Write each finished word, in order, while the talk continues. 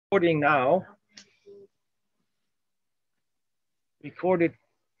Recording now. Recorded,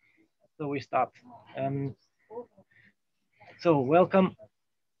 so we stopped. So welcome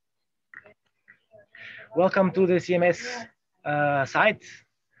to the CMS site.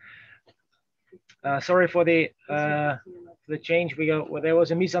 Sorry for the change. There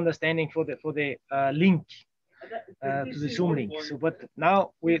was a misunderstanding for the link to the Zoom link. So, but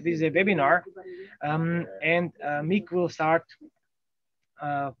now this is a webinar, and Mick will start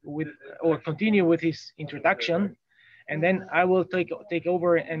continue with his introduction, and then I will take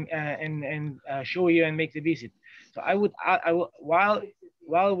over and show you and make the visit. So I will while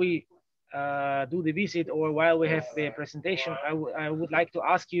we do the visit, or while we have the presentation, I would like to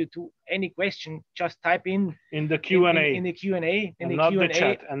ask you to any question, just type in the Q&A in the Q&A not the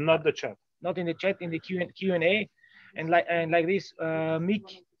chat, not in the chat, in the Q&A, and like this,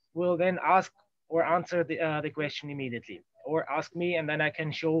 Mick will then ask or answer the question immediately, or ask me, and then I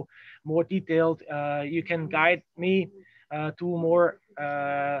can show more detailed. You can guide me to more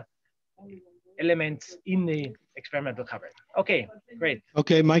elements in the experimental coverage. Okay, great.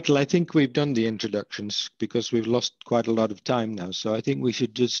 Okay, Michael, I think we've done the introductions because we've lost quite a lot of time now. So I think we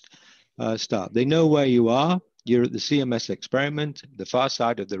should just start. They know where you are. You're at the CMS experiment, the far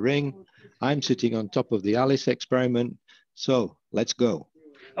side of the ring. I'm sitting on top of the Alice experiment. So let's go.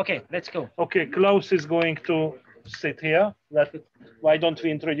 Okay, let's go. Okay, Klaus is going to sit here. Why don't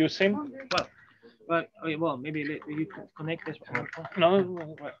we introduce him? Well, maybe you could connect this.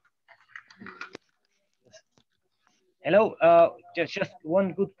 No. Hello. Just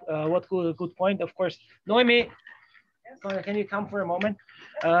one good point. Of course, Noemi, can you come for a moment?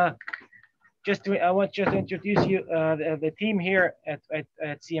 I want just to introduce you the team here at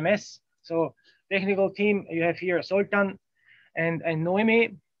CMS. So technical team, you have here Zoltan and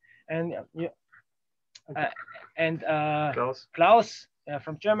Noemi, and Klaus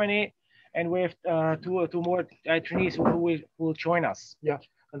from Germany, and we have two more trainees who will join us. Yeah,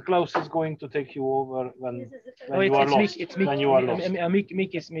 and Klaus is going to take you over when you are lost.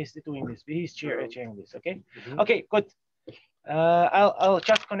 Mick is doing this. He's chairing this. Okay. Mm-hmm. Okay. Good. I'll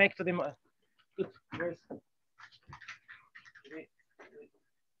just connect to them. Good.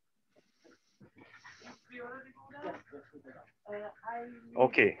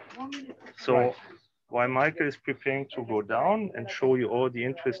 Okay, so while Michael is preparing to go down and show you all the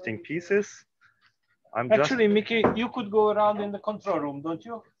interesting pieces, Mickey, you could go around in the control room, don't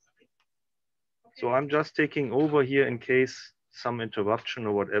you? So I'm just taking over here in case some interruption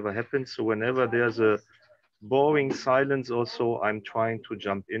or whatever happens. So whenever there's a boring silence or so, I'm trying to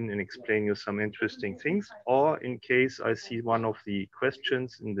jump in and explain you some interesting things. Or in case I see one of the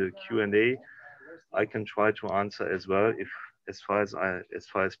questions in the Q&A, I can try to answer as well, as far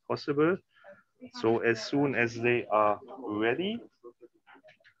as possible. So as soon as they are ready,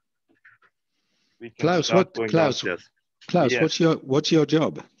 we can start going downstairs. Klaus, yes. What's your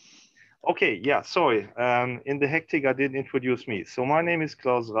job? Okay, yeah, sorry. In the hectic, I didn't introduce me. So my name is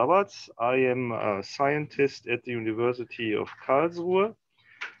Klaus Rabbetz. I am a scientist at the University of Karlsruhe.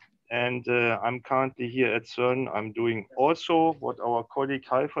 And I'm currently here at CERN. I'm doing also what our colleague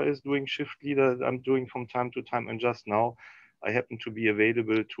Haifa is doing, shift leader. I'm doing from time to time. And just now, I happen to be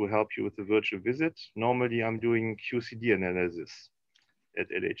available to help you with the virtual visit. Normally, I'm doing QCD analysis at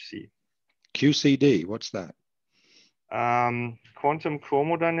LHC. QCD, what's that? Quantum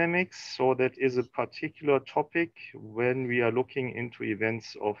chromodynamics. So that is a particular topic when we are looking into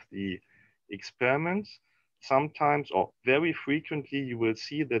events of the experiment. Sometimes, or very frequently, you will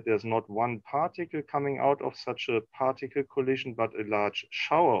see that there's not one particle coming out of such a particle collision, but a large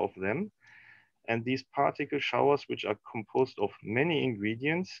shower of them. And these particle showers, which are composed of many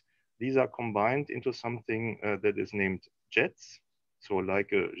ingredients, these are combined into something that is named jets. So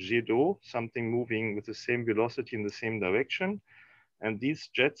like a jet d'eau, something moving with the same velocity in the same direction. And these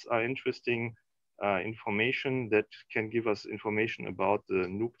jets are interesting information that can give us information about the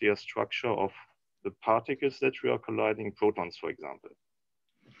nuclear structure of the particles that we are colliding, protons, for example.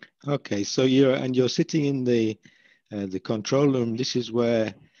 Okay, so you're sitting in the control room. This is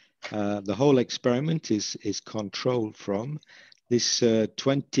where the whole experiment is controlled from. This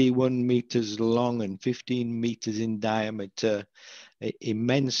 21 meters long and 15 meters in diameter,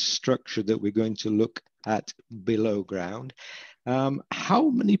 immense structure that we're going to look at below ground. How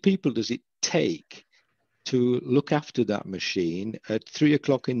many people does it take to look after that machine at 3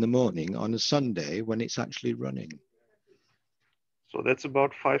 o'clock in the morning on a Sunday when it's actually running? So that's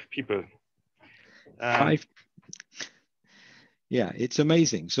about 5 people. 5? Yeah, it's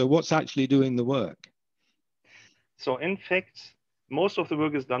amazing. So what's actually doing the work? So in fact, most of the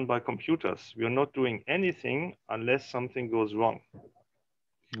work is done by computers. We are not doing anything unless something goes wrong.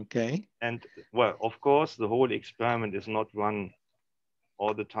 Okay. And well, of course, the whole experiment is not run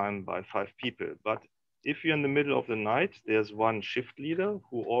all the time by 5 people. But if you're in the middle of the night, there's one shift leader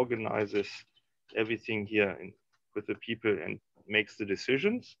who organizes everything here with the people and makes the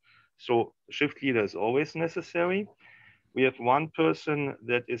decisions. So the shift leader is always necessary. We have one person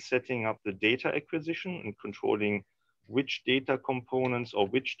that is setting up the data acquisition and controlling which data components or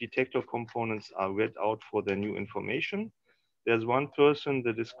which detector components are read out for the new information. There's one person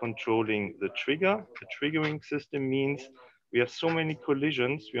that is controlling the trigger. The triggering system means we have so many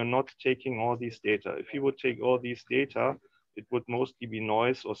collisions, we are not taking all these data. If you would take all these data, it would mostly be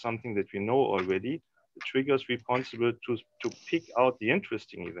noise or something that we know already. The trigger is responsible to pick out the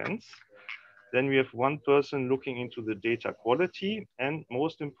interesting events. Then we have one person looking into the data quality. And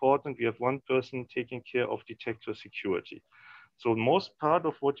most important, we have one person taking care of detector security. So most part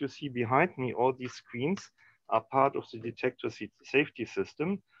of what you see behind me, all these screens, are part of the detector safety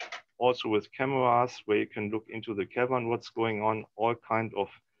system. Also with cameras where you can look into the cavern, what's going on, all kind of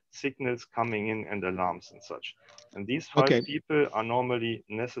signals coming in and alarms and such. And these 5 people are normally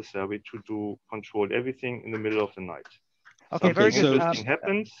necessary to control everything in the middle of the night. Okay, very good. Interesting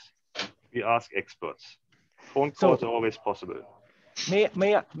happens, we ask experts. Phone calls are always possible. May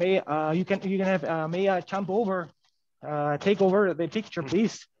I jump over, take over the picture,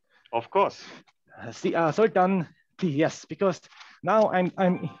 please? Of course. Zoltan, please, yes, because now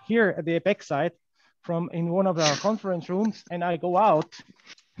I'm here at the backside in one of our conference rooms, and I go out.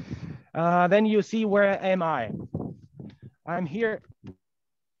 Then you see where am I? I'm here.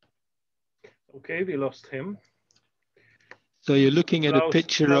 Okay, we lost him. So you're looking at a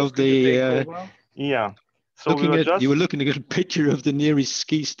picture Klaus, of the. Yeah. So you were looking at a picture of the nearest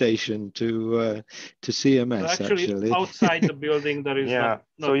ski station to CMS. So actually, outside the building there is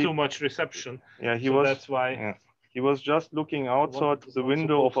not too much reception. Yeah, that's why. Yeah. He was just looking outside the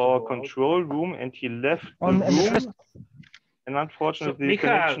window of our control room, and he left the room. And unfortunately, the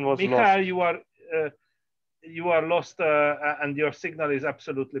connection was lost. You are lost, and your signal is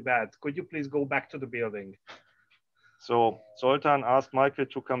absolutely bad. Could you please go back to the building? So Zoltan asked Michael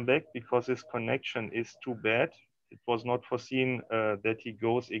to come back because his connection is too bad. It was not foreseen that he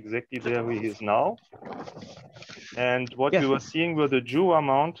goes exactly there where he is now. And what we were seeing were the Jura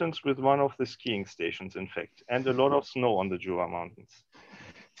Mountains with one of the skiing stations, in fact, and a lot of snow on the Jura Mountains.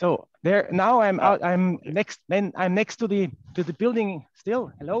 So there now I'm out. I'm next. Then I'm next to the building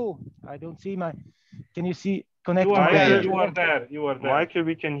still. Hello. I don't see my. Can you see? Connect. You are there. You are there. You are there. Michael,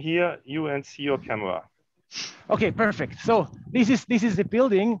 we can hear you and see your camera. Okay, perfect. So this is the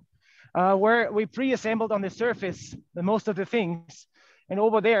building where we pre-assembled on the surface most of the things, and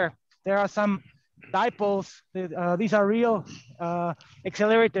over there are some dipoles. These are real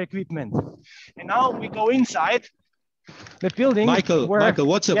accelerator equipment. And now we go inside the building. Michael,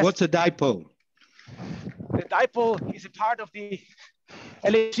 what's a dipole? The dipole is a part of the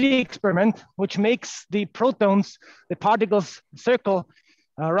LHC experiment, which makes the protons, the particles,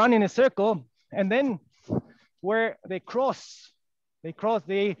 run in a circle, and then where they cross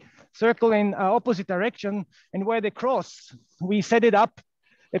the circle in opposite direction, and where they cross, we set it up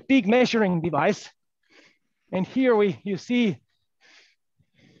a big measuring device. And here you see,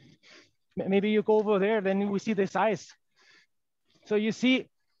 maybe you go over there, then we see the size. So you see,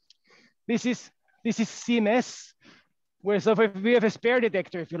 this is CMS, so we have a spare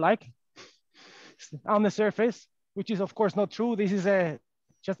detector, if you like, on the surface, which is of course not true. This is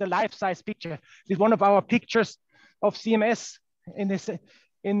just a life-size picture. This is one of our pictures of CMS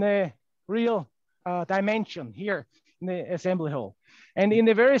in the real dimension here in the assembly hall. And in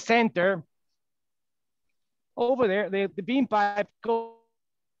the very center, over there, the beam pipe goes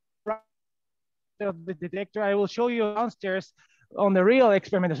around the detector. I will show you downstairs on the real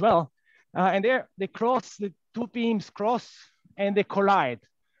experiment as well. And there they cross, the two beams cross and they collide.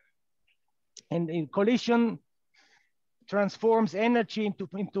 And in collision transforms energy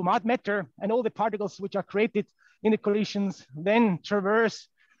into matter, and all the particles which are created in the collisions then traverse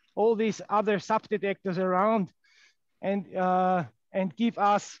all these other subdetectors around and give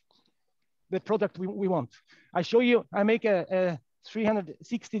us the product we want. I show you, I make a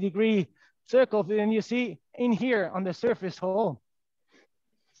 360-degree circle, and you see in here on the surface hole,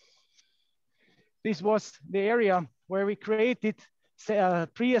 this was the area where we created,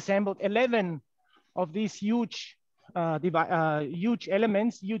 pre-assembled 11 of these huge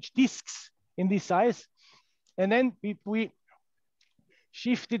elements, huge disks in this size. And then we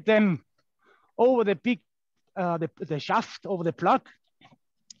shifted them over the big, the shaft, over the plug.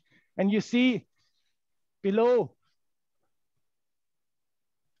 And you see below,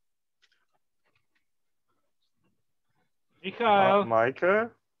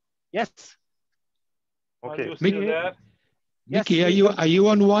 Michael? Yes. Okay. Are you still there? Mickey, yes, are you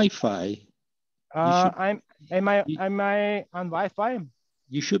on Wi-Fi? Am I on Wi-Fi?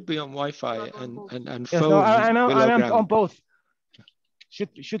 You should be on Wi-Fi and yes, phone. No, I'm ground. on both.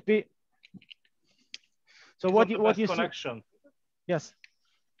 Should be. So what you connection? See? Yes.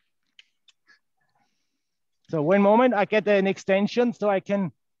 So one moment, I get an extension so I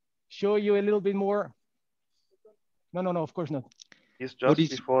can show you a little bit more. No, of course not. He's just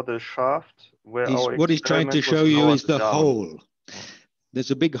before the shaft where what he's trying to show you is the hole.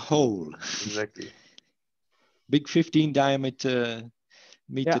 There's a big hole. Exactly. Big 15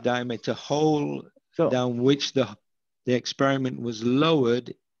 meter diameter hole down which the experiment was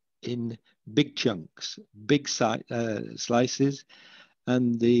lowered in big chunks, big slices,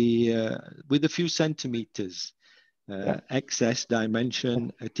 and with a few centimeters excess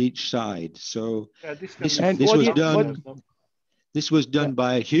dimension at each side. So this was done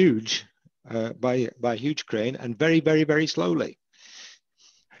by a huge huge crane and very, very, very slowly.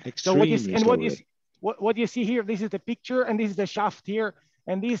 Extremely slowly. What you see here, this is the picture, and this is the shaft here,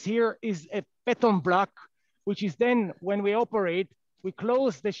 and this here is a beton block, which is then when we operate, we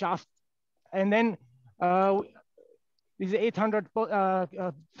close the shaft, and then this is 800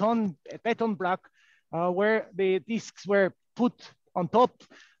 ton beton block where the discs were put on top,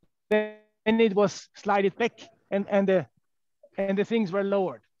 then it was slided back, and the things were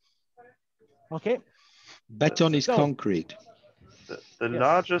lowered. Okay. Beton is concrete. The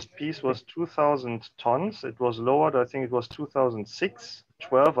largest piece was 2,000 tons. It was lowered, I think it was 2006,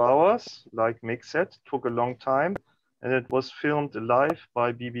 12 hours, like Mick said, took a long time. And it was filmed live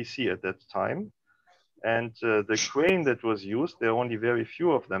by BBC at that time. And the crane that was used, there are only very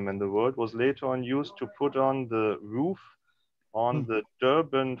few of them in the world, was later on used to put on the roof on the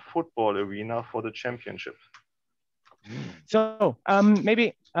Durban football arena for the championship. So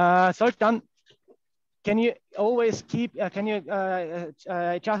maybe Zoltan, can you always keep, can you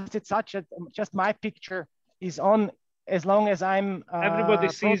adjust it such that just my picture is on as long as I'm everybody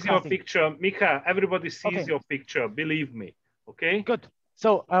sees your picture. Mika, everybody sees your picture, believe me, okay? Good.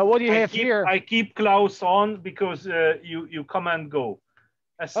 So what do you have here? I keep Klaus on because you come and go.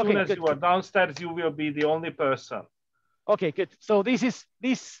 As soon as you are downstairs, you will be the only person. Okay, good. So this is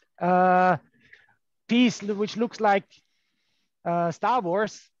this piece which looks like Star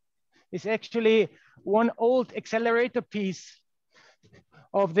Wars is actually one old accelerator piece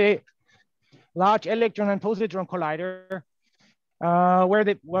of the Large Electron and Positron Collider,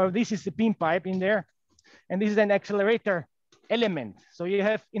 where this is the beam pipe in there, and this is an accelerator element. So you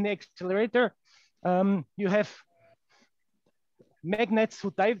have in the accelerator, you have magnets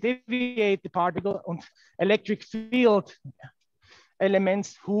who deviate the particle and electric field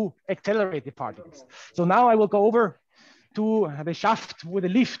elements who accelerate the particles. So now I will go over to the shaft with a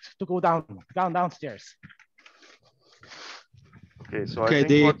lift to go downstairs. Okay, so I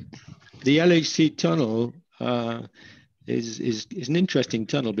think the LHC tunnel is an interesting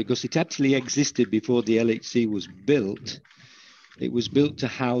tunnel because it actually existed before the LHC was built. It was built to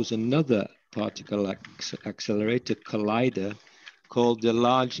house another particle accelerator collider called the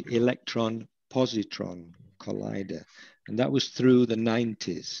Large Electron Positron Collider. And that was through the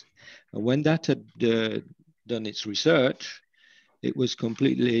 90s. And when that had done its research, it was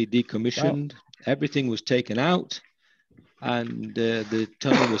completely decommissioned. Wow. Everything was taken out, and the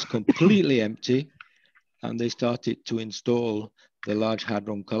tunnel was completely empty, and they started to install the Large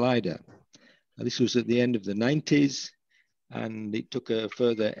Hadron Collider. Now, this was at the end of the 90s, and it took a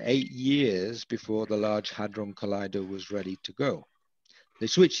further 8 years before the Large Hadron Collider was ready to go. They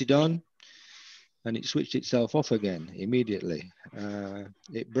switched it on, and it switched itself off again immediately.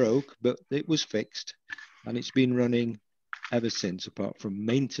 It broke, but it was fixed, and it's been running ever since, apart from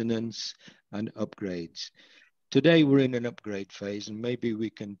maintenance and upgrades. Today, we're in an upgrade phase, and maybe we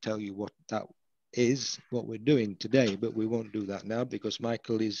can tell you what that is, what we're doing today, but we won't do that now because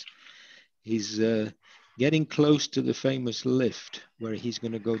Michael he's getting close to the famous lift where he's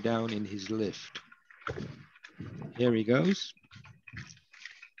going to go down in his lift. Here he goes.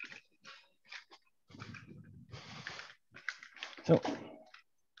 So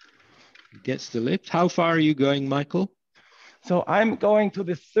he gets the lift. How far are you going, Michael? So I'm going to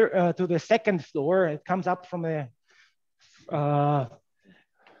the second floor. It comes up from the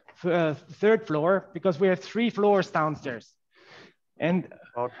third floor because we have 3 floors downstairs. And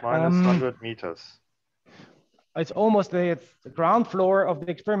about minus 100 meters. It's almost the ground floor of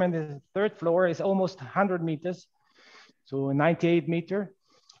the experiment. The third floor is almost 100 meters, so 98 meter.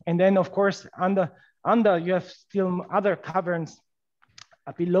 And then, of course, under you have still other caverns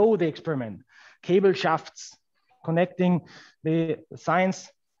below the experiment, cable shafts connecting the science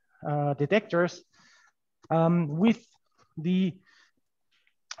detectors with the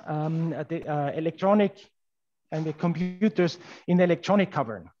electronic and the computers in the electronic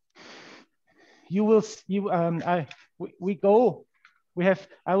cavern. You will see, I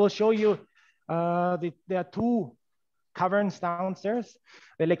will show you, there are two caverns downstairs,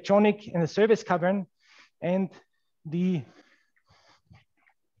 the electronic and the service cavern, and the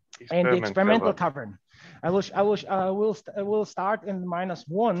experimental cavern. I will start in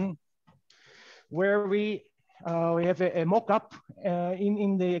 -1, where we have a mock-up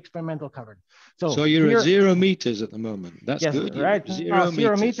in the experimental cavern. So you're here, at 0 meters at the moment. That's yes, good. Right,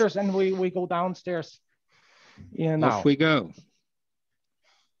 0 meters, and we go downstairs. Yeah, now. Off we go.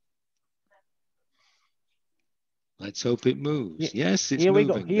 Let's hope it moves. Yes, it's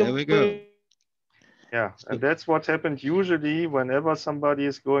moving. There we go. Yeah, and that's what happened usually whenever somebody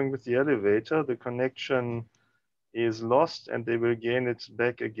is going with the elevator, the connection is lost and they will gain it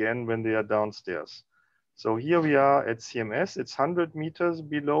back again when they are downstairs. So here we are at CMS, it's 100 meters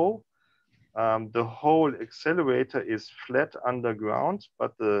below. The whole accelerator is flat underground,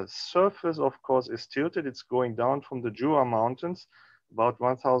 but the surface, of course, is tilted. It's going down from the Jura Mountains, about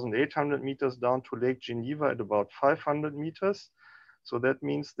 1,800 meters down to Lake Geneva at about 500 meters. So that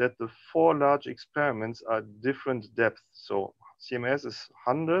means that the 4 large experiments are different depths. So CMS is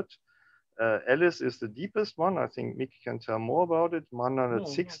 100. Alice is the deepest one. I think Mick can tell more about it.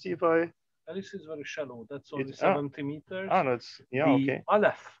 160 by. Alice is very shallow. That's only 70 meters. No, it's okay.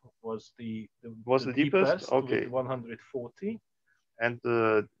 Aleph was the deepest. Okay, 140. And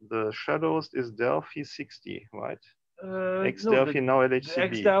the shallowest is Delphi 60, right? No, Delphi now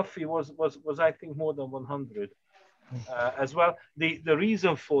LHCb. Delphi was I think more than 100 as well. The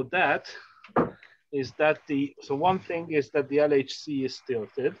reason for that is that so one thing is that the LHC is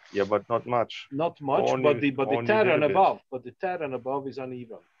tilted. Yeah, but not much. Not much, only, but the terrain above. But the terrain above is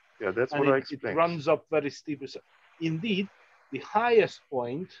uneven. Yeah, that's what I explained. It runs up very steep. Indeed, the highest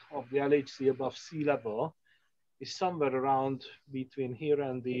point of the LHC above sea level is somewhere around between here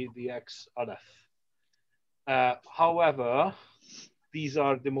and the X Aleph. However, these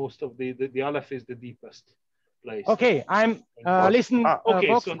are the most of the Aleph is the deepest place. Okay, I'm listen. Okay,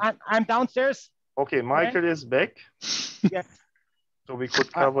 folks, I'm downstairs. Okay, Michael is back. Yes. So we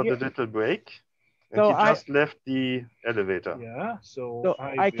could cover the little break. And so he just left the elevator. Yeah. So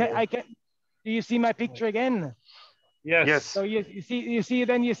I can. Do you see my picture again? Yes. Yes. So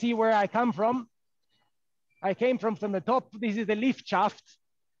you see where I come from. I came from the top. This is the lift shaft,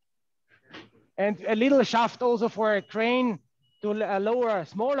 and a little shaft also for a crane to lower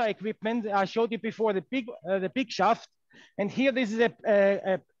smaller equipment. I showed you before the big shaft, and here this is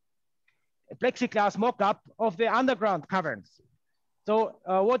a plexiglass mock-up of the underground caverns. So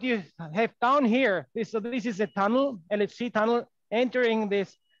what you have down here, this is a tunnel, LHC tunnel, entering the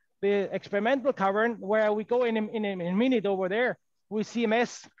experimental cavern, where we go in a minute over there. We see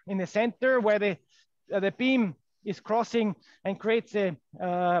CMS in the center, where the beam is crossing and creates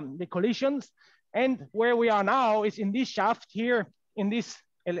the collisions. And where we are now is in this shaft here, in this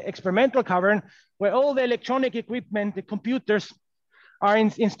experimental cavern, where all the electronic equipment, the computers, are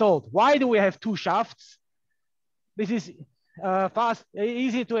installed. Why do we have 2 shafts? This is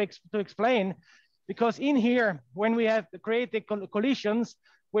easy to explain, because in here, when we have to create the collisions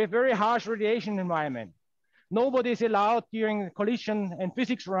with very harsh radiation environment, nobody is allowed during the collision and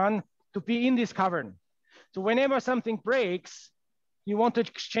physics run to be in this cavern. So whenever something breaks, you want to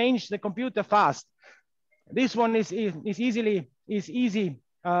exchange the computer fast. This one is easy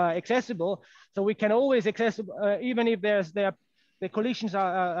accessible, so we can always access even if the collisions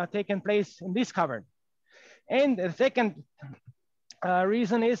are taking place in this cavern. And the second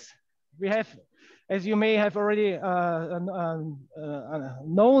reason is we have, as you may have already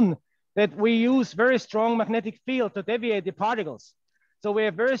known, that we use very strong magnetic field to deviate the particles. So we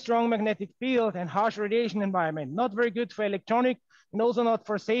have very strong magnetic field and harsh radiation environment, not very good for electronic and also not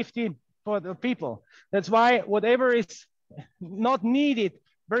for safety for the people. That's why whatever is not needed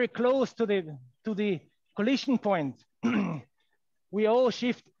very close to the collision point, we all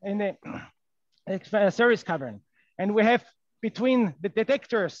shift in the service cavern. And we have between the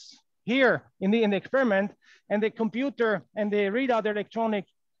detectors here in the experiment and the computer and the readout electronic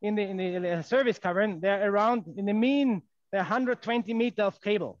in the service cavern, they're around in the mean, they're 120 meters of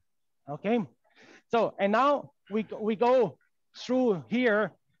cable, okay? So, and now we go through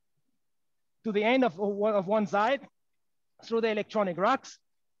here to the end of one side, through the electronic racks,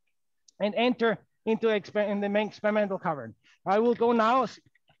 and enter into the main experimental cavern. I will go now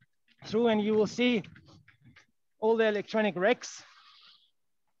through and you will see all the electronic racks.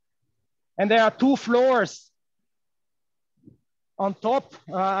 And there are 2 floors on top.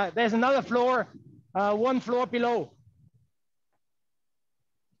 There's another floor, one floor below.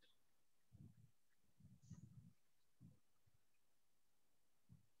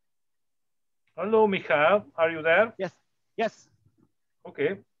 Hello, Michael. Are you there? Yes. Yes.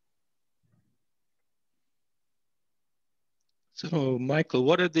 Okay. So, Michael,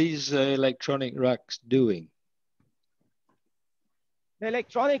 what are these electronic racks doing? The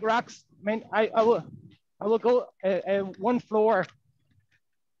electronic racks, I mean, I will go one floor.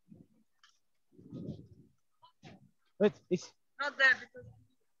 But it's not there because.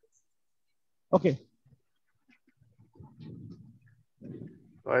 Okay.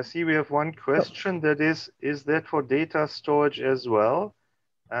 I see we have one question that is that for data storage as well?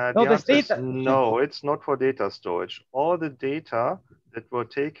 No, the answer is data. no, it's not for data storage. All the data that were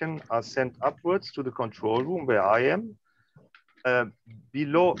taken are sent upwards to the control room where I am.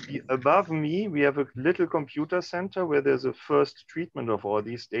 Above me, we have a little computer center where there's a first treatment of all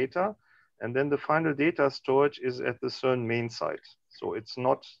these data. And then the final data storage is at the CERN main site. So it's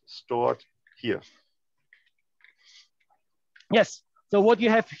not stored here. Yes. So what you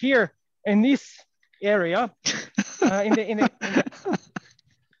have here in this area,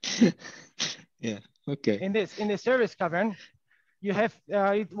 yeah, okay. In the service cavern, you have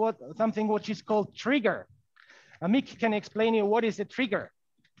something which is called trigger. Mick can explain you what is a trigger.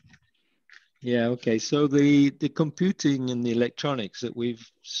 Yeah, okay. So the computing and the electronics that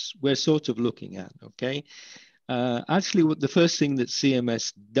we're sort of looking at, okay. Actually, what the first thing that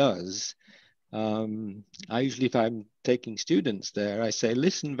CMS does, I usually, if I'm taking students there, I say,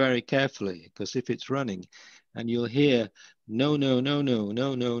 listen very carefully, because if it's running and you'll hear no, no, no, no,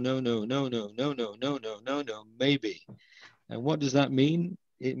 no, no, no, no, no, no, no, no, no, no, no, no, maybe. And what does that mean?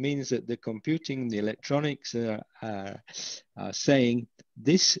 It means that the computing, the electronics are saying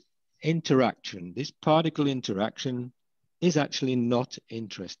this interaction, this particle interaction is actually not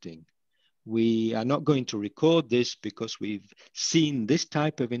interesting. We are not going to record this because we've seen this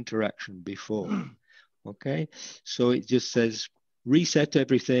type of interaction before. Okay, so it just says reset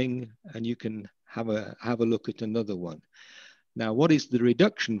everything and you can have a look at another one. Now, what is the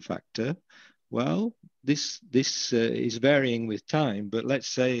reduction factor? Well, this is varying with time, but let's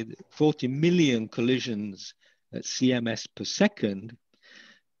say 40 million collisions at CMS per second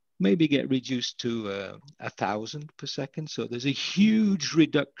maybe get reduced to 1,000 per second. So there's a huge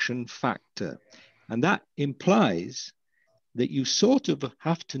reduction factor. And that implies that you sort of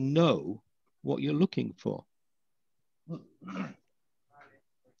have to know what you're looking for.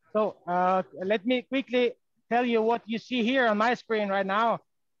 So let me quickly tell you what you see here on my screen right now.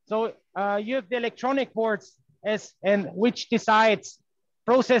 So you have the electronic boards which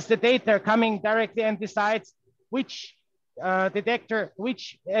process the data coming directly and decides which detector,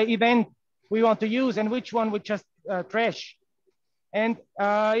 which event we want to use and which one we just trash. And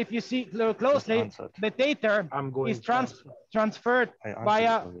if you see closely, the data is transferred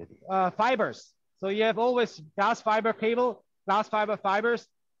via fibers. So you have always glass fiber cable, glass fiber fibers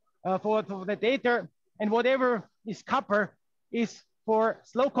for the data, and whatever is copper is for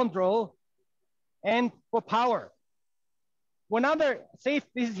slow control and for power. One other this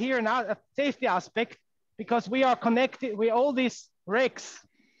is here now a safety aspect, because we are connected with all these racks,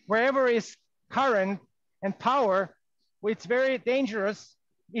 wherever is current and power, it's very dangerous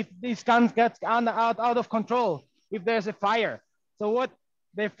if these guns get out of control, if there's a fire. So what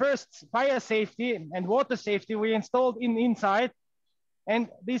the first fire safety and water safety we installed inside, and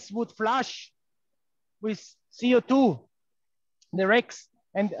this would flush with CO2 the racks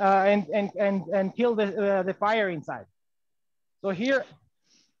and kill the fire inside. So here,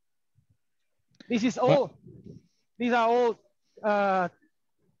 these are all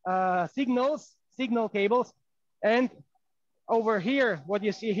signal cables, and over here, what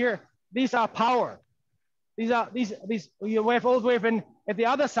you see here, these are power. These you have also at the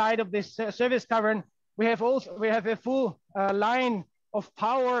other side of this service cavern, we have a full line of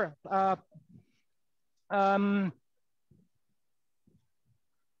power.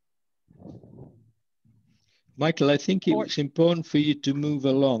 Michael, I think it's important for you to move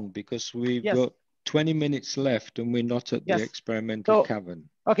along because we've got 20 minutes left and we're not at the experimental cavern.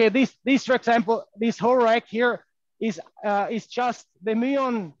 Okay, this for example, this whole rack here is just the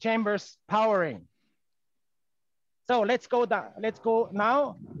muon chambers powering. So let's go down. Let's go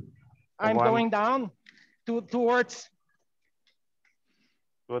now. I'm going down towards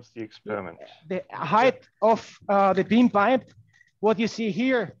the experiment. The height of the beam pipe. What you see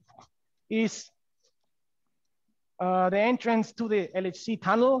here is the entrance to the LHC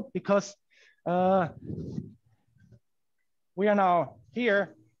tunnel, because we are now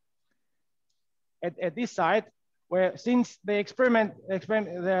here at this side, where since the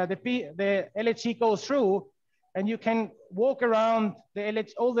the LHC goes through, and you can walk around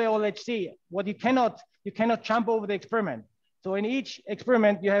all the LHC. What you cannot jump over the experiment. So in each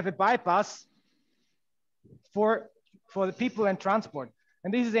experiment, you have a bypass for the people and transport.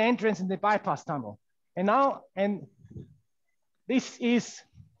 And this is the entrance in the bypass tunnel. And now, this is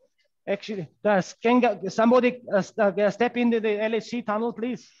actually, can somebody step into the LHC tunnel,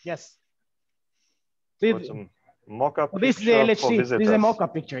 please? Yes. Mock-up this is the LHC. This is a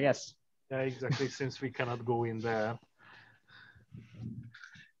mock-up picture, yes. Yeah, exactly, since we cannot go in there.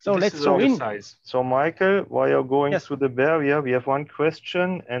 So let's go in. Size. So Michael, while you're going through the barrier, we have one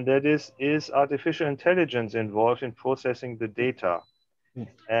question, and that is artificial intelligence involved in processing the data?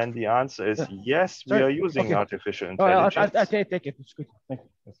 And the answer is yes, we are using artificial intelligence. I'll take it. It's good. Thank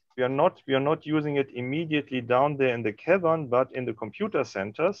you. We are not using it immediately down there in the cavern, but in the computer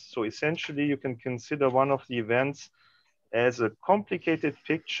centers. So essentially, you can consider one of the events as a complicated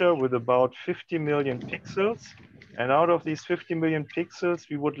picture with about 50 million pixels. And out of these 50 million pixels,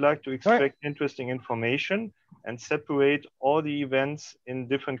 we would like to extract interesting information and separate all the events in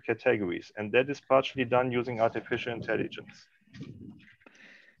different categories. And that is partially done using artificial intelligence.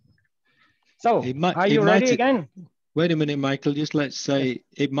 So, are you ready again? Wait a minute, Michael, just let's say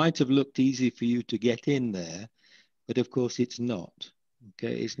it might have looked easy for you to get in there, but of course it's not.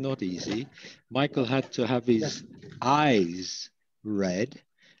 Okay, it's not easy. Michael had to have his eyes read,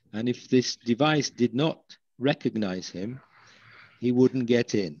 and if this device did not recognize him, he wouldn't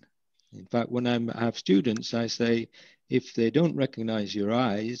get in. In fact, when I have students, I say, if they don't recognize your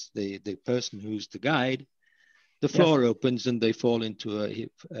eyes, the person who's the guide, the floor opens and they fall into a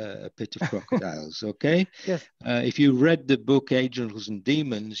pit of crocodiles, okay? Yes. If you read the book Angels and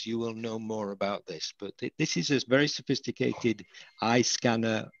Demons, you will know more about this. But this is a very sophisticated eye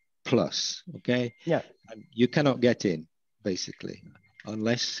scanner plus, okay? Yeah. And you cannot get in, basically,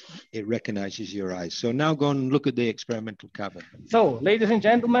 unless it recognizes your eyes. So now go and look at the experimental cavern. So, ladies and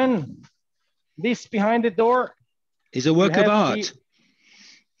gentlemen, this behind the door is a work of art.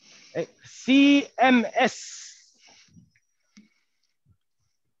 CMS.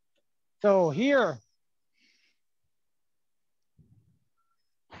 So here,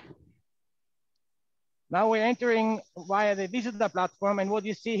 now we're entering via the visitor platform, and what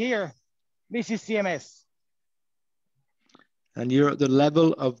you see here, this is CMS. And you're at the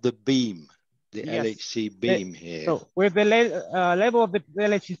level of the beam, the LHC beam here. So with the level of the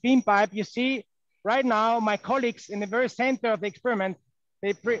LHC beam pipe, you see right now my colleagues in the very center of the experiment,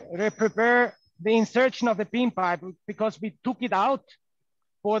 they prepare the insertion of the beam pipe because we took it out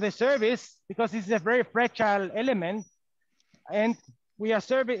for the service, because this is a very fragile element, and we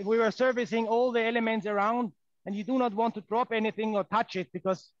were servicing all the elements around, and you do not want to drop anything or touch it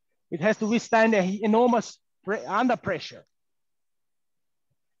because it has to withstand an enormous under pressure.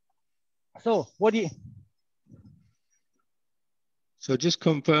 So what do you? So just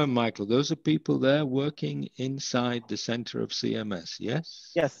confirm, Michael, those are people there working inside the center of CMS,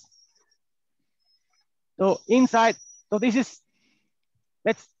 yes? Yes. So inside, so this is,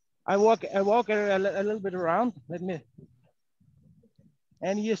 I walk a little bit around. Let me,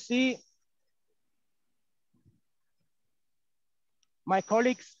 and you see my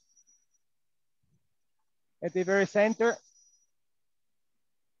colleagues at the very center.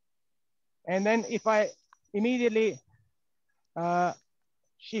 And then if I immediately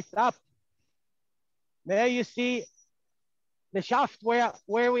shift up, there you see the shaft where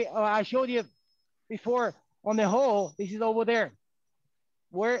I showed you before on the hole. This is over there.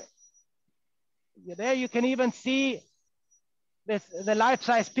 Where there you can even see the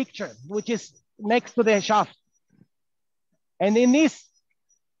life-size picture, which is next to the shaft. And in this,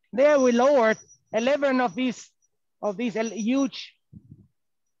 there we lowered 11 of these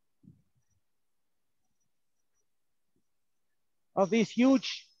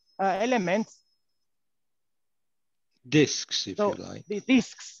huge elements. Discs, if you like. The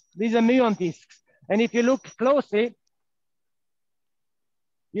discs, these are muon discs. And if you look closely,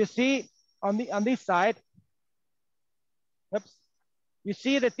 you see on this side, oops, you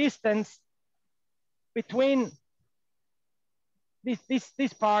see the distance between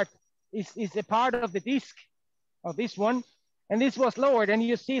this part is a part of the disc of this one, and this was lowered, and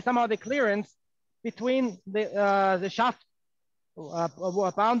you see somehow the clearance between the shaft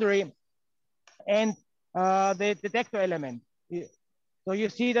boundary and the detector element. So you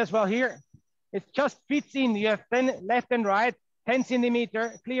see it as well here. It just fits in. You have left and right 10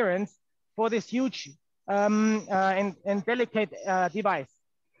 centimeter clearance for this huge and delicate device.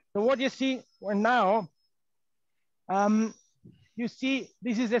 So what you see now, you see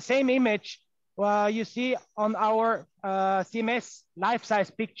this is the same image you see on our CMS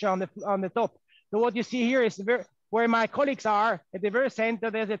life-size picture on the top. So what you see here is where my colleagues are. At the very center,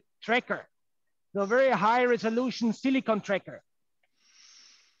 there's a tracker, the very high resolution silicon tracker.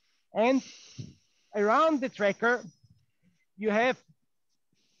 And around the tracker, you have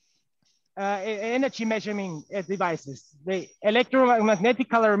energy measuring devices, the electromagnetic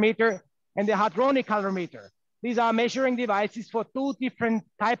calorimeter and the hadronic calorimeter. These are measuring devices for two different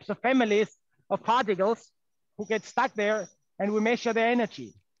types of families of particles who get stuck there, and we measure their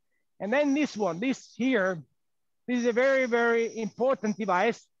energy. And then this one, this here, this is a very, very important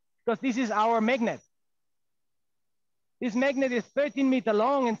device because this is our magnet. This magnet is 13 meters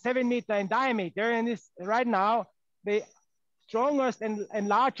long and 7 meters in diameter, and is right now the strongest and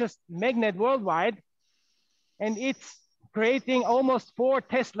largest magnet worldwide. And it's creating almost 4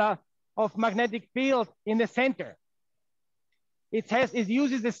 Tesla of magnetic field in the center. It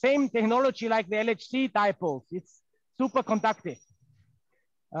uses the same technology like the LHC dipoles. It's superconductive.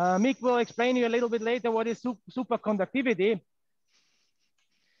 Mick will explain you a little bit later what is superconductivity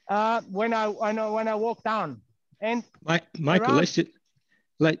when I walk down. And Michael, yes.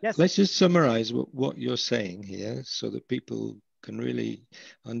 let's just summarize what you're saying here so that people can really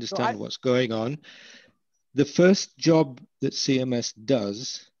understand what's going on. The first job that CMS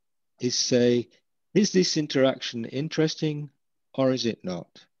does is say, is this interaction interesting or is it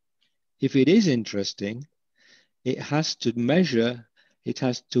not? If it is interesting, it has to measure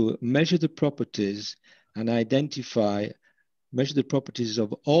the properties and measure the properties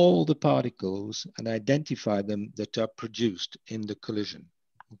of all the particles and identify them that are produced in the collision.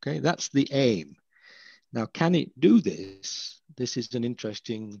 Okay, that's the aim. Now, can it do this? This is an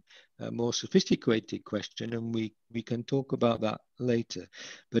interesting, more sophisticated question, and we can talk about that later.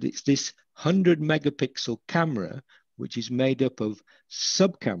 But it's this 100 megapixel camera, which is made up of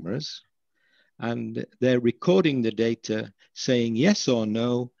sub-cameras, and they're recording the data, saying yes or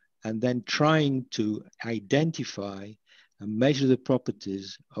no, and then trying to identify and measure the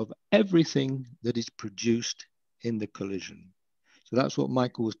properties of everything that is produced in the collision. So that's what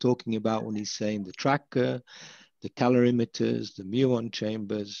Michael was talking about when he's saying the tracker, the calorimeters, the muon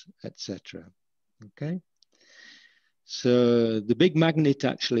chambers, etc. Okay. So the big magnet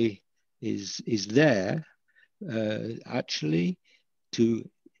actually is there actually to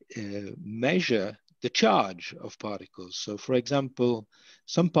measure the charge of particles. So for example,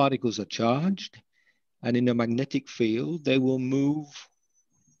 some particles are charged, and in a magnetic field, they will move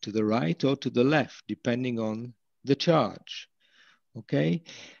to the right or to the left, depending on the charge. Okay,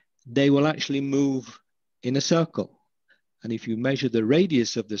 they will actually move in a circle. And if you measure the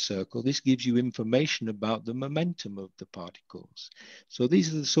radius of the circle, this gives you information about the momentum of the particles. So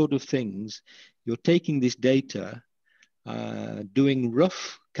these are the sort of things, you're taking this data, doing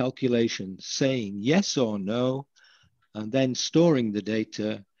rough calculations, saying yes or no, and then storing the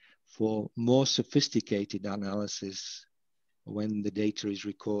data for more sophisticated analysis when the data is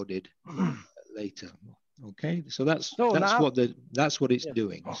recorded later. Okay, so that's what it's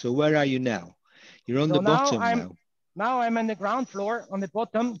doing. So where are you now? You're on the bottom now. Now I'm on the ground floor on the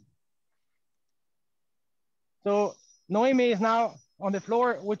bottom. So Noemi is now on the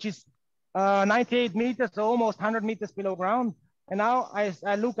floor, which is 98 meters, so almost 100 meters below ground. And now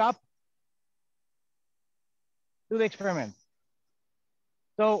I look up to the experiment.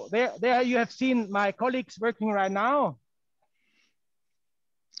 So there you have seen my colleagues working right now.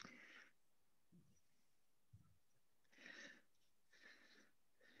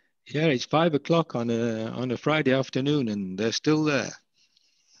 Yeah, it's 5 o'clock on a Friday afternoon, and they're still there.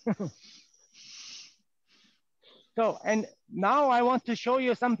 So, and now I want to show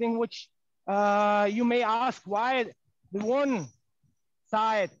you something which you may ask why the one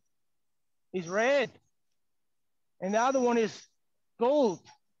side is red and the other one is gold.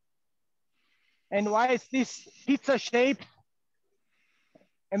 And why is this pizza shaped?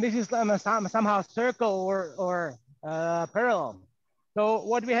 And this is somehow circle or parallel. So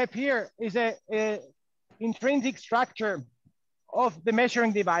what we have here is a intrinsic structure of the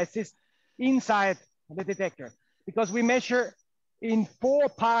measuring devices inside the detector, because we measure in 4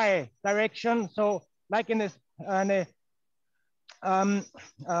 pi direction. So like in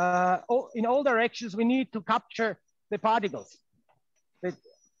all directions, we need to capture the particles.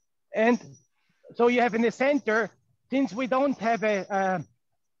 And so you have in the center, since we don't have a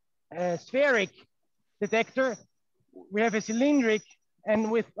spheric detector, we have a cylindric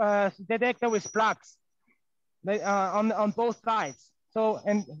and with detector with plugs on both sides. So,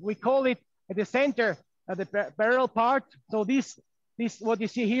 and we call it at the center, the barrel part. So this what you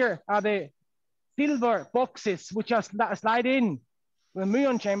see here are the silver boxes, which are slide in with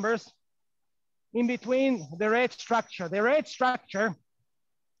muon chambers. in between the red structure. The red structure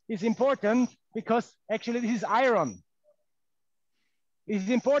is important because actually this is iron. It is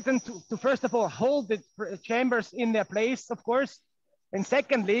important to first of all hold the chambers in their place, of course. And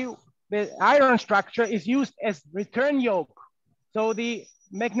secondly, the iron structure is used as return yoke. So the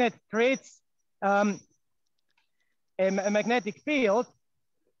magnet creates a magnetic field.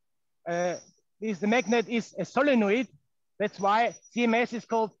 The magnet is a solenoid. That's why CMS is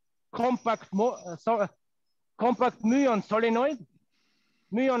called compact muon solenoid.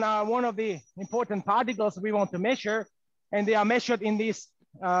 Muon are one of the important particles we want to measure, and they are measured in this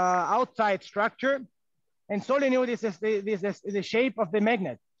outside structure. And solenoid is the shape of the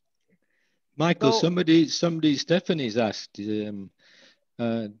magnet. Michael, so, somebody, Stephanie's asked, do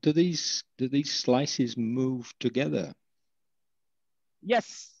these slices move together?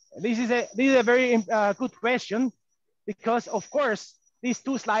 Yes, this is a very good question, because of course these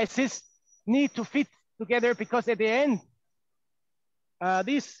two slices need to fit together, because at the end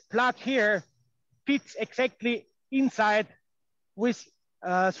this plug here fits exactly inside with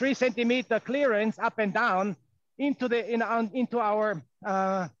 3 centimeter clearance up and down into our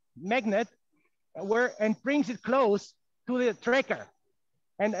magnet, and brings it close to the tracker.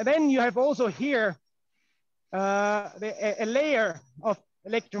 And then you have also here a layer of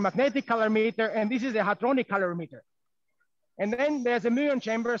electromagnetic calorimeter, and this is a hadronic calorimeter. And then there's the muon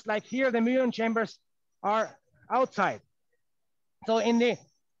chambers, like here, the muon chambers are outside. So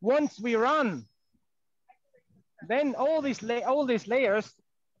once we run, then all these layers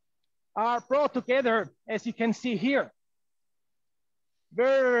are brought together, as you can see here,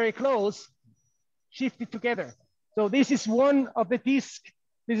 very, very close, shifted together. So this is one of the discs.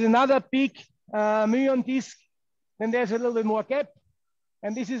 This is another big muon disc. Then there's a little bit more gap,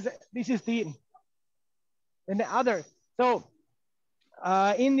 and this is the other. So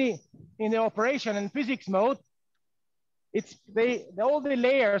in the operation and physics mode, it's all the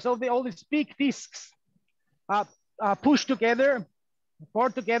layers, all these big discs are pushed together,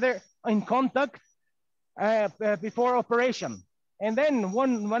 brought together in contact before operation. And then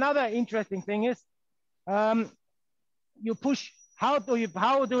one other interesting thing is you push. How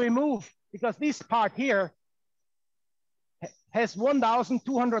do we move? Because this part here has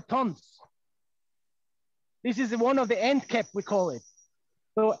 1,200 tons. This is one of the end cap, we call it.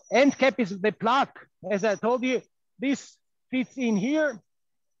 So end cap is the plug. As I told you, this fits in here,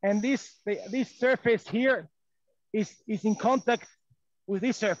 and this surface here is in contact with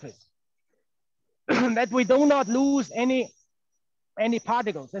this surface, that we do not lose any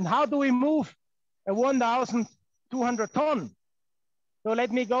particles. And how do we move a 1,200 ton? So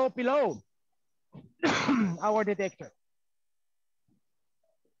let me go below our detector.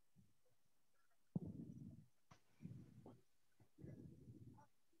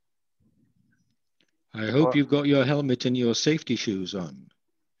 I hope you've got your helmet and your safety shoes on.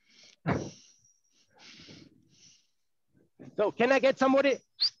 So can I get somebody?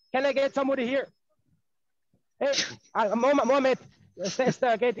 Can I get somebody here? Hey, Mohammed,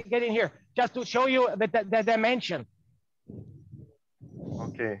 get in here, just to show you the dimension.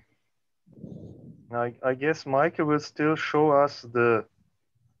 Okay. Now, I guess Michael will still show us the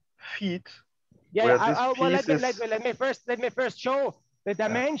feet. Yeah, well, let me first show the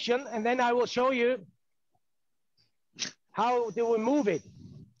dimension, and then I will show you how do we move it.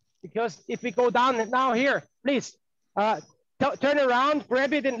 Because if we go down now here, please turn around,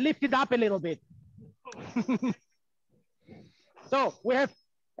 grab it, and lift it up a little bit. So we have,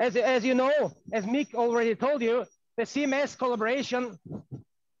 as you know, as Mick already told you, the CMS collaboration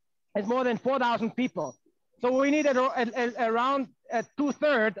has more than 4,000 people. So we needed around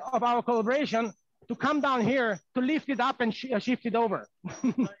 2/3 of our collaboration to come down here to lift it up and shift it over.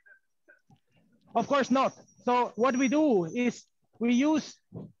 Of course not. So what we do is we use,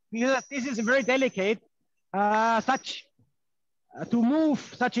 because this is very delicate, to move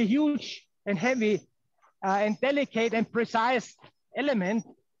such a huge and heavy and delicate and precise element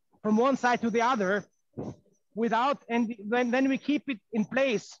from one side to the other, and then we keep it in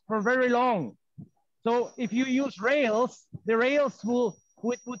place for very long. So if you use rails, the rails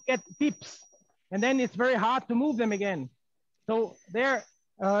would get tips, and then it's very hard to move them again. So there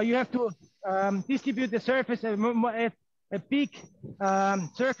you have to distribute the surface at big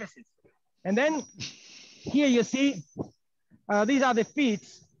surfaces. And then here you see these are the feet,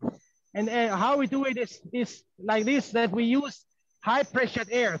 and how we do it is like this, that we use high pressured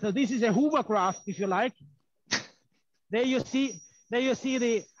air. So this is a hovercraft, if you like. There you see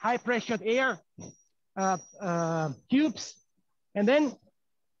the high pressured air tubes, and then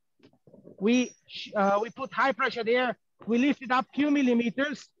we put high pressured air. We lift it up few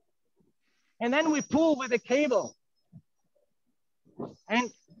millimeters, and then we pull with a cable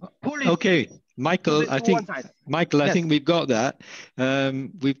and pull it. Okay, Michael, I think we've got that.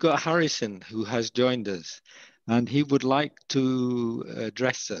 We've got Harrison who has joined us, and he would like to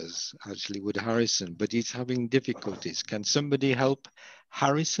address us actually with Harrison, but he's having difficulties. Can somebody help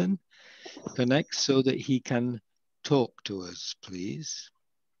Harrison connect so that he can talk to us, please?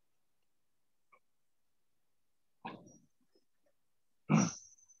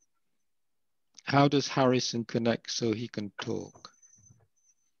 How does Harrison connect so he can talk?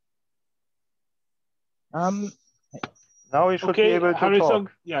 Now we should be able to Harrison,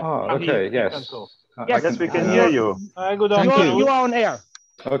 talk. yeah. Oh, okay, yes. Yes, we can hear you. Good afternoon. You are on air.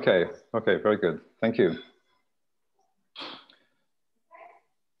 Okay, very good. Thank you.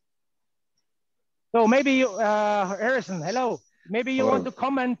 So maybe you, Harrison, hello. Maybe you Hello. want to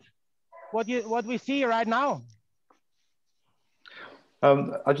comment what we see right now.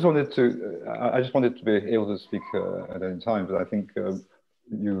 I just wanted to be able to speak at any time, but I think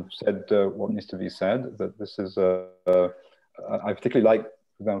you said what needs to be said. That this is I particularly like,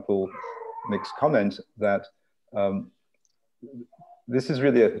 for example, Mick's comment that this is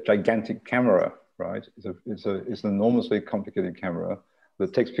really a gigantic camera, right? It's an enormously complicated camera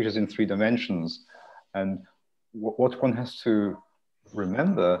that takes pictures in 3 dimensions, and what one has to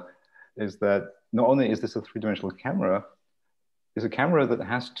remember is that not only is this a 3-dimensional camera, it's a camera that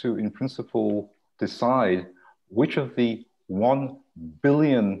has to, in principle, decide which of the 1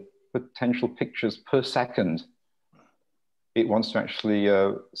 billion potential pictures per second it wants to actually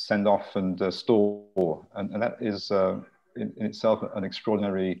send off and store. And that is in itself an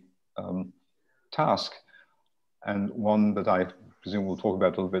extraordinary task, and one that I presume we'll talk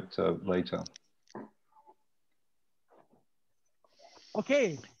about a little bit later.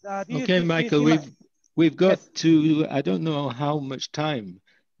 Okay. Okay, Michael, we've got to, I don't know how much time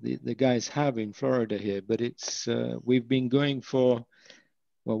the guys have in Florida here, but it's, we've been going for,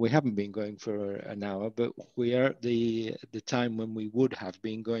 well, we haven't been going for an hour, but we are at the time when we would have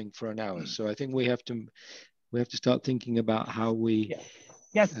been going for an hour. So I think we have to start thinking about how we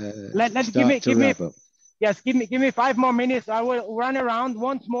give me 5 more minutes. I will run around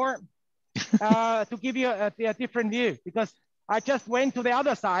once more to give you a different view, because I just went to the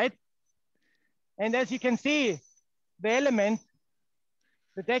other side, and as you can see, the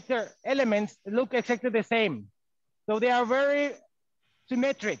detector elements look exactly the same. So they are very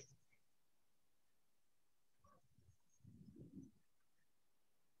symmetric.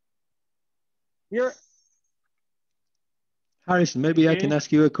 Here. Harrison, maybe I can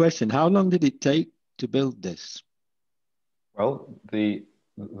ask you a question. How long did it take to build this? Well,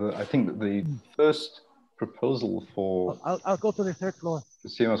 I think that the first proposal for I'll go to the 3rd floor. The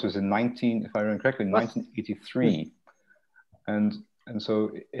CMS was in if I remember correctly, 1983, and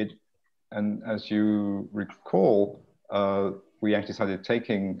so and as you recall, we actually started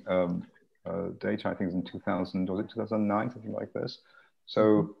taking data. I think it was in 2000, was it 2009, something like this.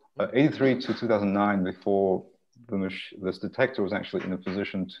 So 83 to 2009, before this detector was actually in a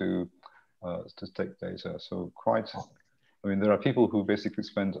position to take data. So I mean, there are people who basically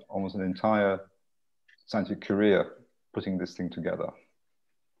spend almost an entire scientific career putting this thing together.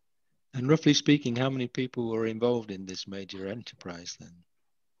 And roughly speaking, how many people were involved in this major enterprise then?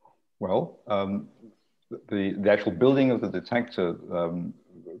 Well, the actual building of the detector,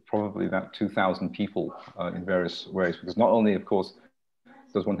 probably about 2,000 people in various ways, because not only, of course,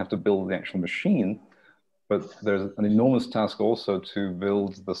 does one have to build the actual machine, but there's an enormous task also to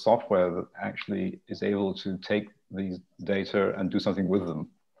build the software that actually is able to take these data and do something with them.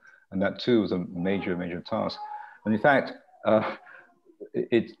 And that too is a major, major task. And in fact,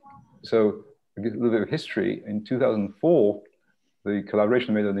 so to give a little bit of history, in 2004, the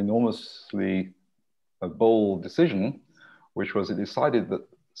collaboration made an enormously bold decision, which was it decided that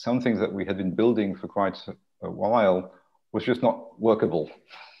some things that we had been building for quite a while was just not workable.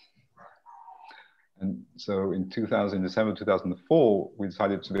 And so in December 2004, we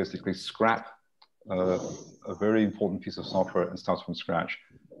decided to basically scrap a very important piece of software and start from scratch.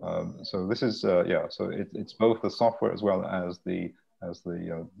 So this is, so it's both the software as well as the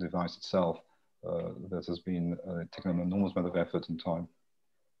device itself that has been taken an enormous amount of effort and time.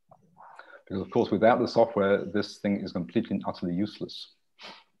 Because of course, without the software, this thing is completely and utterly useless.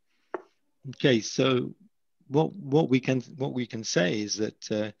 Okay, so what we can say is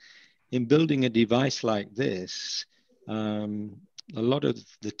that in building a device like this, a lot of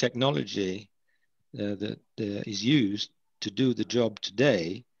the technology that is used to do the job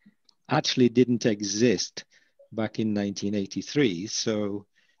today actually didn't exist back in 1983. So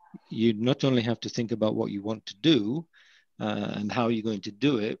you not only have to think about what you want to do, and how you're going to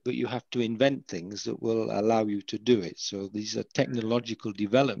do it, but you have to invent things that will allow you to do it. So these are technological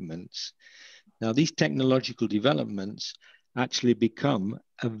developments. Now, these technological developments actually become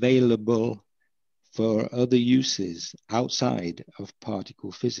available for other uses outside of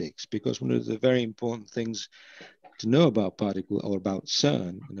particle physics, because one of the very important things to know about particle or about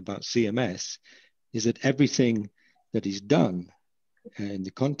CERN and about CMS is that everything that is done in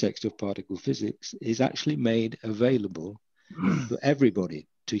the context of particle physics is actually made available to everybody,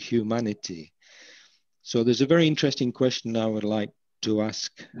 to humanity. So there's a very interesting question I would like to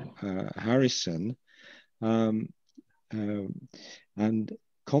ask Harrison, and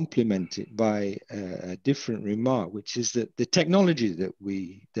complement it by a different remark, which is that the technology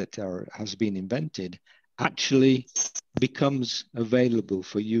that has been invented actually becomes available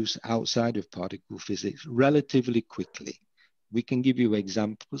for use outside of particle physics relatively quickly. We can give you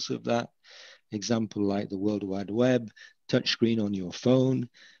examples of that. Example like the World Wide Web, touchscreen on your phone,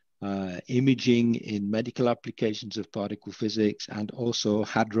 imaging in medical applications of particle physics, and also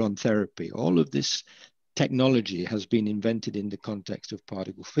hadron therapy. All of this technology has been invented in the context of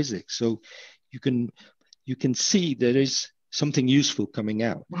particle physics. So you can see there is something useful coming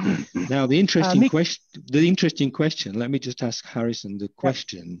out. Now, the interesting question, let me just ask Harrison the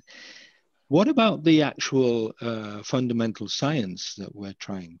question. What about the actual fundamental science that we're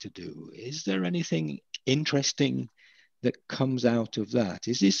trying to do? Is there anything interesting that comes out of that?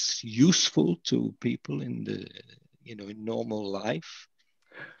 Is this useful to people in the, in normal life?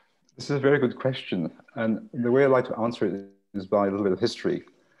 This is a very good question. And the way I like to answer it is by a little bit of history.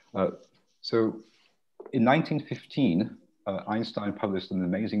 So in 1915, Einstein published an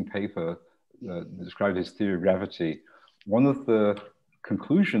amazing paper that described his theory of gravity. One of the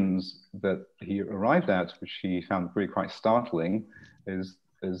conclusions that he arrived at, which he found really quite startling, is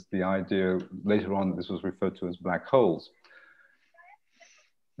the idea, later on, this was referred to as black holes.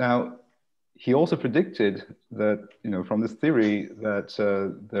 Now, he also predicted that, from this theory, that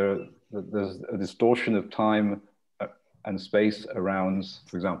there's a distortion of time and space around,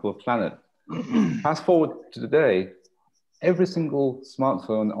 for example, a planet. Fast forward to today, every single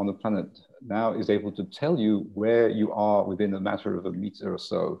smartphone on the planet now is able to tell you where you are within a matter of a meter or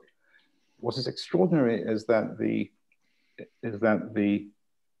so. What is extraordinary is that the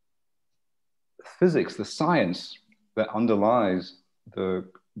physics, the science that underlies the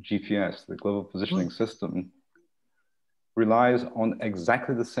GPS, the global positioning system, relies on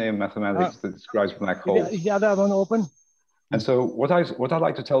exactly the same mathematics that describes black holes. Is the other one open? And so what I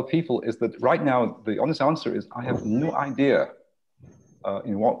like to tell people is that right now, the honest answer is I have no idea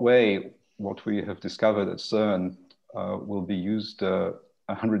in what way what we have discovered at CERN will be used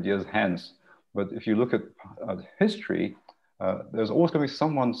 100 years hence. But if you look at history, there's always going to be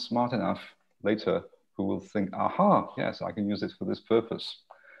someone smart enough later who will think, aha, yes, I can use this for this purpose.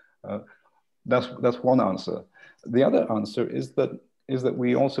 That's one answer. The other answer is that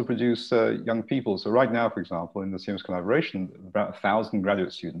we also produce young people. So right now, for example, in the CMS collaboration, about 1,000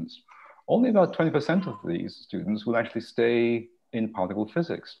 graduate students. Only about 20% of these students will actually stay in particle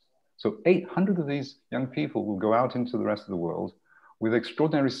physics. So 800 of these young people will go out into the rest of the world with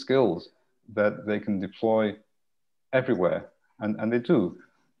extraordinary skills that they can deploy everywhere, and they do.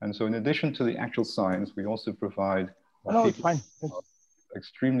 And so in addition to the actual science, we also provide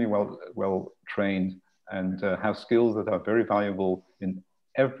extremely well trained and have skills that are very valuable in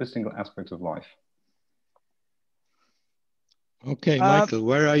every single aspect of life. Okay, Michael,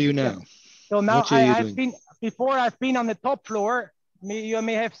 where are you now? So now I've been on the top floor. You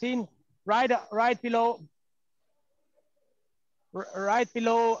may have seen right below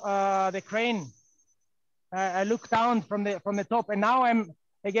the crane. I look down from the top, and now I'm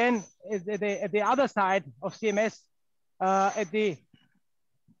again at the other side of CMS,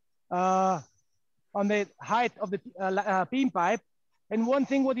 on the height of the beam pipe. And one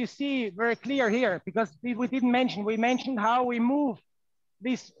thing what you see very clear here, because we didn't mention, we mentioned how we move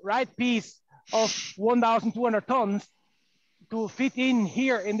this right piece of 1,200 tons to fit in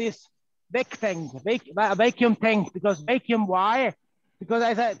here in this vacuum tank, because vacuum, why? Because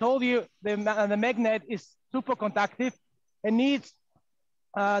as I told you, the magnet is superconductive and needs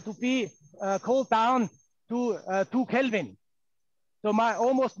to be cooled down to 2 Kelvin. So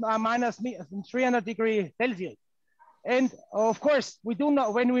almost minus 300 degrees Celsius. And of course, we do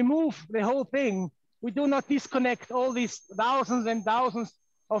not, when we move the whole thing, we do not disconnect all these thousands and thousands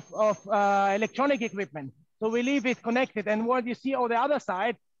of electronic equipment. So we leave it connected. And what you see on the other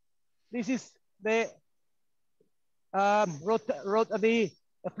side, this is the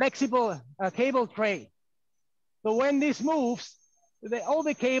flexible cable tray. So when this moves, all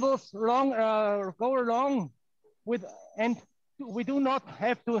the cables go along and we do not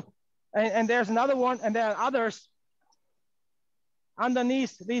have to, and there's another one, and there are others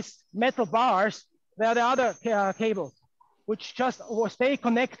underneath these metal bars. There are the other cables, which just will stay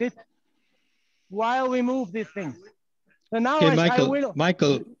connected while we move these things. So now okay,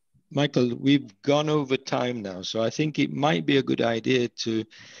 Michael, we've gone over time now, so I think it might be a good idea to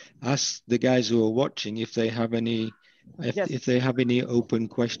ask the guys who are watching if they have any, if they have any open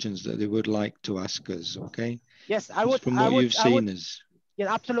questions that they would like to ask us. Okay. Yes, I would. From what you've seen us.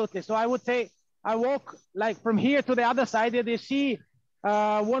 Yeah, absolutely. So I would say I walk like from here to the other side. There you see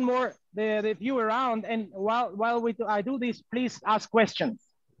one more the view around, and while I do this, please ask questions.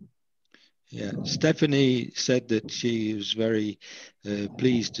 Yeah, Stephanie said that she was very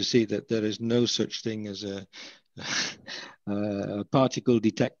pleased to see that there is no such thing as a particle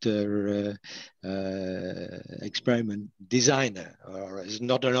detector experiment designer, or is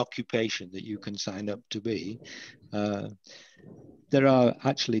not an occupation that you can sign up to be. There are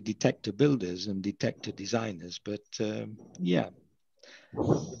actually detector builders and detector designers, but yeah,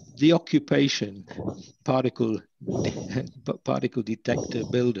 the occupation particle detector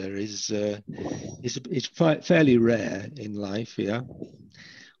builder is fairly rare in life. Yeah.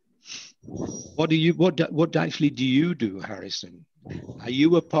 What actually do you do, Harrison? Are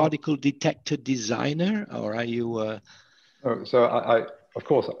you a particle detector designer, or are you So I of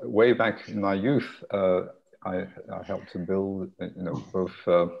course, way back in my youth, I helped to build,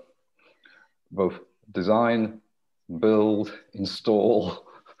 both design, build, install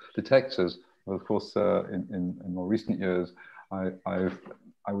detectors. But of course, in more recent years, I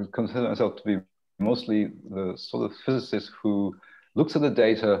would consider myself to be mostly the sort of physicist who looks at the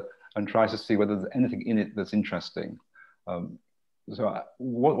data and tries to see whether there's anything in it that's interesting. So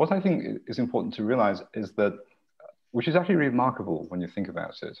what I think is important to realize is that, which is actually remarkable when you think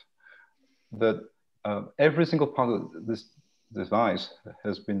about it, that every single part of this device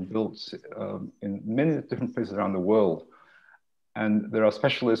has been built in many different places around the world. And there are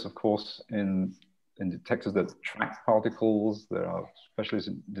specialists, of course, in detectors that track particles. There are specialists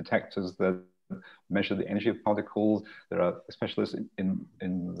in detectors that measure the energy of particles. There are specialists in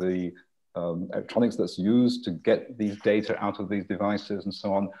the electronics that's used to get these data out of these devices and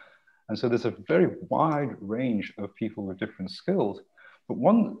so on. And so there's a very wide range of people with different skills. But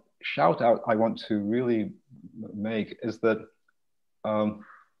one shout out I want to really make is that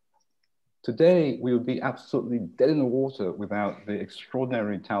today we would be absolutely dead in the water without the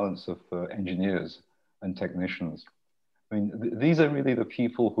extraordinary talents of engineers and technicians. I mean, these are really the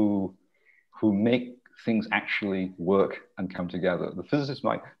people who make things actually work and come together. The physicist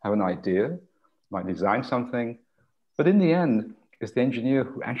might have an idea, might design something, but in the end, it's the engineer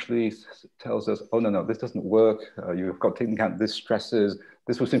who actually tells us, oh, no, this doesn't work. You've got to take into account this stresses.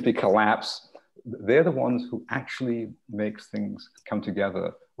 This will simply collapse. They're the ones who actually makes things come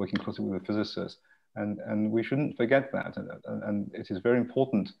together, working closely with the physicist. And we shouldn't forget that. And it is very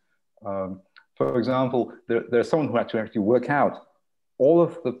important. For example, there's someone who had to actually work out all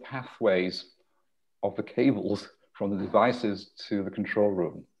of the pathways of the cables from the devices to the control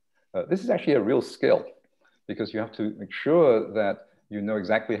room. This is actually a real skill, because you have to make sure that you know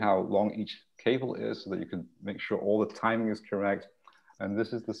exactly how long each cable is so that you can make sure all the timing is correct. And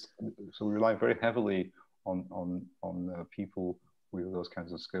this is so we rely very heavily on people with those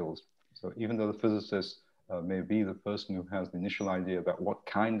kinds of skills. So even though the physicist may be the person who has the initial idea about what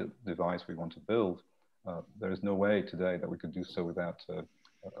kind of device we want to build, there is no way today that we could do so without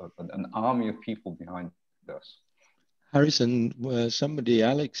an army of people behind us. Harrison,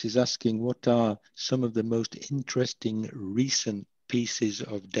 Alex is asking, what are some of the most interesting recent pieces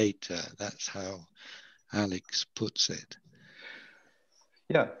of data? That's how Alex puts it.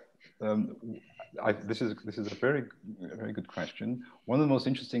 Yeah, this is a very good question. One of the most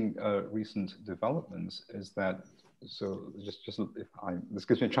interesting recent developments is that, so this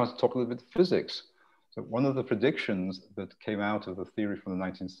gives me a chance to talk a little bit of physics. So one of the predictions that came out of the theory from the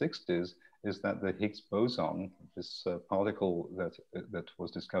 1960s is that the Higgs boson, this particle that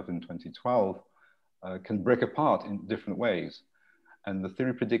was discovered in 2012, can break apart in different ways. And the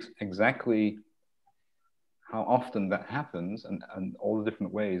theory predicts exactly how often that happens and all the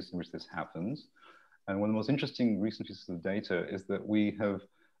different ways in which this happens. And one of the most interesting recent pieces of data is that we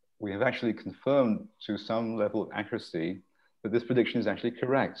have actually confirmed to some level of accuracy that this prediction is actually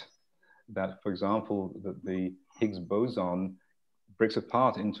correct. That, for example, that the Higgs boson breaks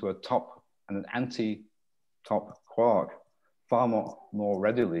apart into a top and an anti-top quark far more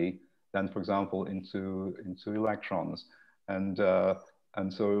readily than, for example, into electrons. And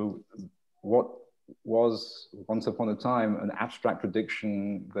so what was once upon a time an abstract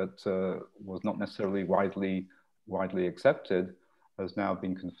prediction that was not necessarily widely widely accepted has now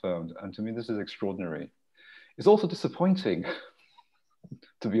been confirmed. And to me, this is extraordinary. It's also disappointing,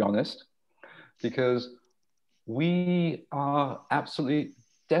 to be honest, because we are absolutely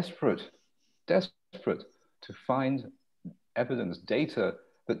desperate to find evidence, data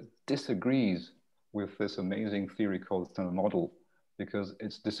that disagrees with this amazing theory called the standard model, because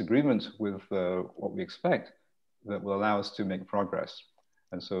it's disagreement with what we expect that will allow us to make progress.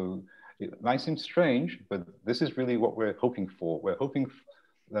 And so it might seem strange, but this is really what we're hoping for. We're hoping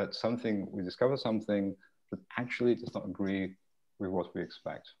that we discover something that actually does not agree with what we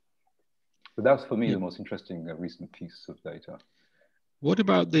expect. But that's for me the most interesting recent piece of data. What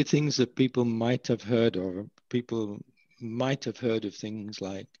about the things that people might have heard of? People might have heard of things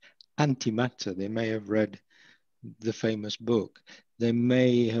like antimatter. They may have read the famous book. They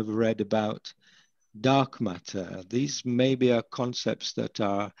may have read about dark matter. These maybe are concepts that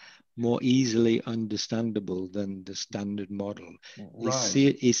are more easily understandable than the standard model. Right.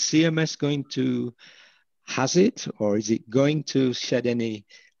 Is CMS going to hazard, or is it going to shed any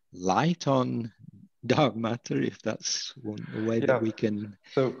light on dark matter, if that's one way that we can?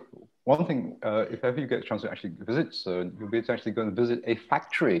 So one thing, if ever you get a chance to actually visit CERN, you'll be actually going to visit a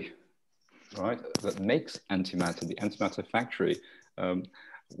factory, right, that makes antimatter, the antimatter factory.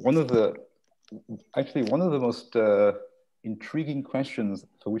 One of the most intriguing questions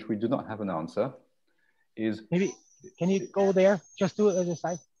for which we do not have an answer is, maybe can you go there, just do it on the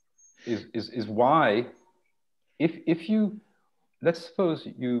side, is why, if you, let's suppose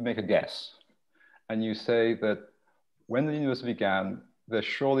you make a guess and you say that when the universe began, there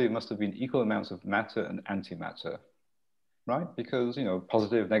surely must have been equal amounts of matter and antimatter, right? Because, you know,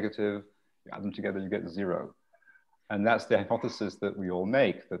 positive, negative, you add them together, you get zero. And that's the hypothesis that we all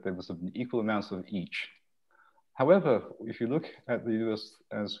make, that there must have been equal amounts of each. However, if you look at the universe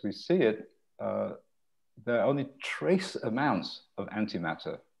as we see it, there are only trace amounts of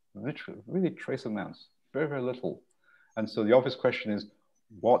antimatter, literally, really trace amounts, very, very little. And so the obvious question is,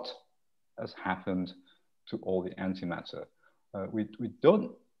 what has happened to all the antimatter? We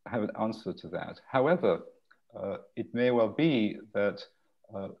don't have an answer to that. However, it may well be that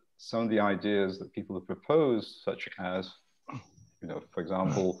some of the ideas that people have proposed, such as, you know, for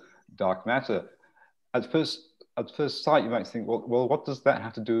example, dark matter, at first sight, you might think, well, what does that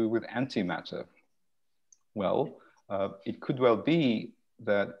have to do with antimatter? Well, it could well be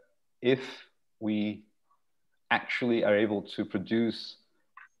that if we actually are able to produce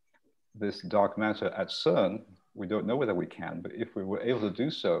this dark matter at CERN, we don't know whether we can, but if we were able to do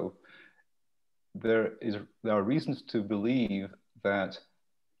so, there are reasons to believe that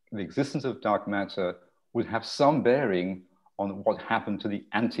the existence of dark matter would have some bearing on what happened to the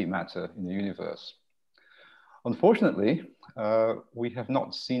antimatter in the universe. Unfortunately, we have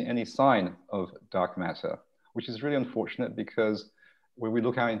not seen any sign of dark matter, which is really unfortunate, because when we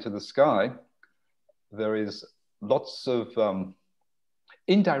look out into the sky, there is lots of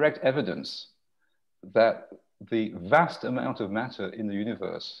indirect evidence that the vast amount of matter in the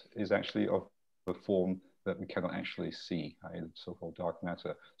universe is actually of a form that we cannot actually see, so-called dark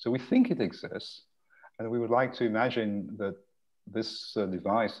matter. So we think it exists, and we would like to imagine that this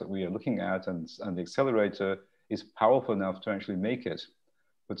device that we are looking at and the accelerator is powerful enough to actually make it.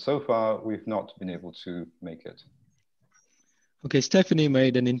 But so far, we've not been able to make it. Okay, Stephanie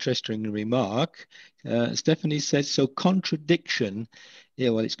made an interesting remark. Stephanie says, so contradiction, yeah,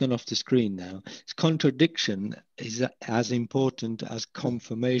 well, it's gone off the screen now. Contradiction is as important as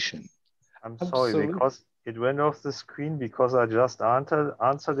confirmation. I'm sorry, because it went off the screen, because I just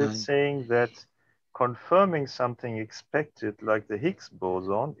answered it saying that confirming something expected, like the Higgs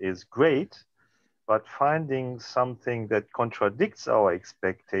boson, is great, but finding something that contradicts our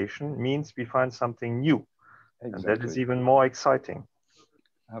expectation means we find something new. Exactly. And that is even more exciting.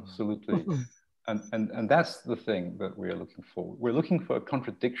 Absolutely. And that's the thing that we're looking for. We're looking for a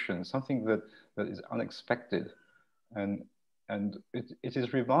contradiction, something that is unexpected. And it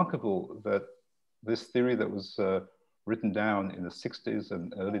is remarkable that this theory that was written down in the 60s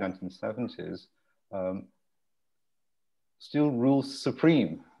and early 1970s still rules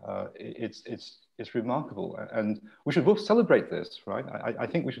supreme. It's remarkable. And we should both celebrate this, right? I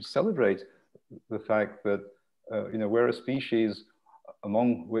think we should celebrate the fact that you know, we're a species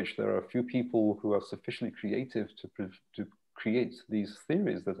among which there are a few people who are sufficiently creative to create these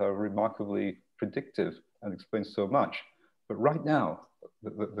theories that are remarkably predictive and explain so much. But right now,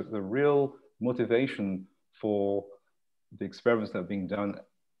 the real motivation for the experiments that are being done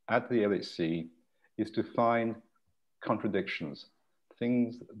at the LHC is to find contradictions,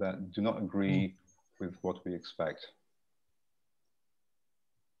 things that do not agree with what we expect.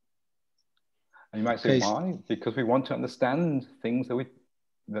 And you might say, why? Because we want to understand things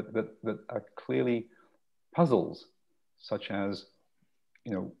that are clearly puzzles, such as,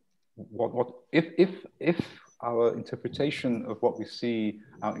 you know, if our interpretation of what we see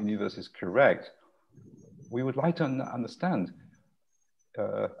out in the universe is correct, we would like to understand.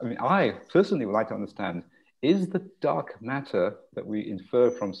 I mean, I personally would like to understand, is the dark matter that we infer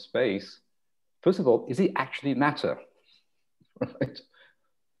from space, first of all, is it actually matter? Right?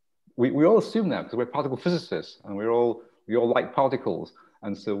 We all assume that because we're particle physicists and we all like particles.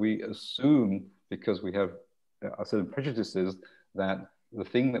 And so we assume, because we have certain prejudices, that the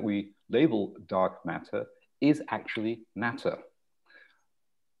thing that we label dark matter is actually matter.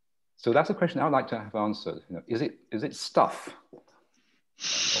 So that's a question I would like to have answered. You know, is it stuff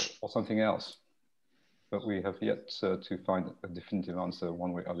or something else? But we have yet to find a definitive answer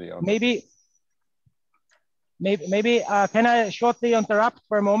one way or the other. Maybe can I shortly interrupt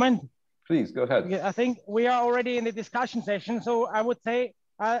for a moment? Please, go ahead. I think we are already in the discussion session, so I would say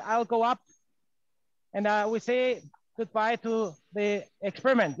I'll go up and we say goodbye to the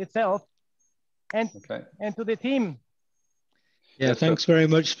experiment itself and to the team. Yeah, yes, thanks very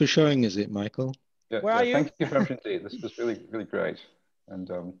much for showing us it, Michael. Yeah, where are you? Thank you very much indeed. This was really, really great. And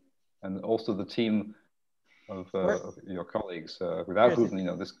also the team of your colleagues. Without whom, you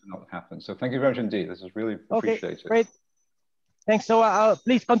know, this could not happen. So thank you very much indeed. This is really appreciated. Great. Thanks. So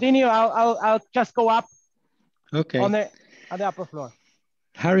please continue. I'll just go up. Okay. On the upper floor.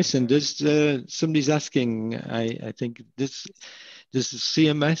 Harrison, does somebody's asking? I think does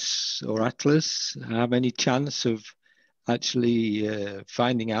CMS or Atlas have any chance of actually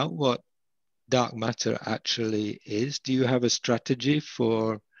finding out what dark matter actually is? Do you have a strategy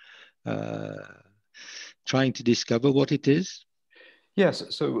for trying to discover what it is? Yes.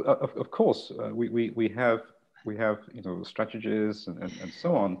 So of course we have you know strategies and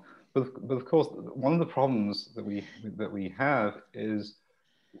so on. But of course, one of the problems that we have is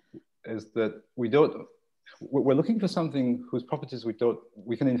that we're looking for something whose properties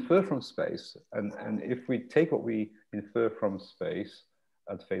we can infer from space, and if we take what we infer from space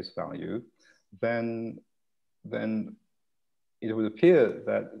at face value, then it would appear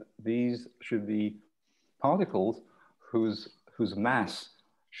that these should be particles whose mass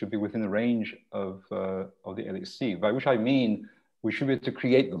should be within the range of the LHC, by which I mean we should be able to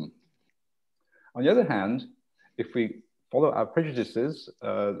create them. On the other hand, if we follow our prejudices,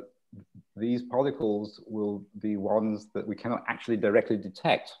 these particles will be ones that we cannot actually directly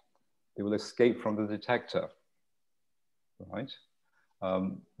detect. They will escape from the detector, right?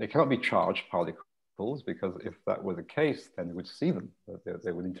 They cannot be charged particles, because if that were the case, then we would see them.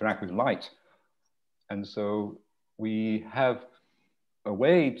 They would interact with light. And so we have a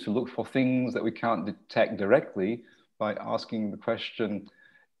way to look for things that we can't detect directly by asking the question,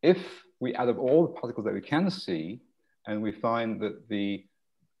 if we add up all the particles that we can see, and we find that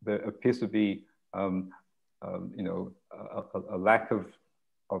there appears to be you know, a lack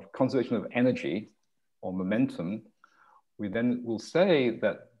of conservation of energy or momentum, we then will say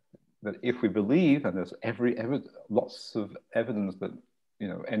that if we believe, and there's lots of evidence that, you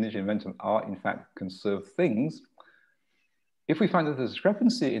know, energy and momentum are in fact conserved things, if we find that there's a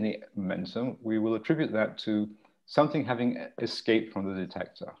discrepancy in the momentum, we will attribute that to something having escaped from the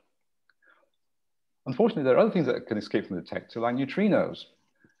detector. Unfortunately, there are other things that can escape from the detector, like neutrinos.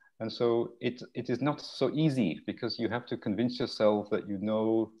 And so it is not so easy, because you have to convince yourself that you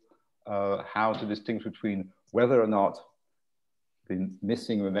know how to distinguish between whether or not the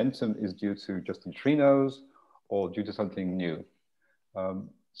missing momentum is due to just neutrinos or due to something new.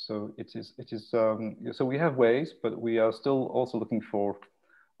 So so we have ways, but we are still also looking for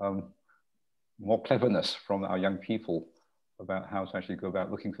more cleverness from our young people about how to actually go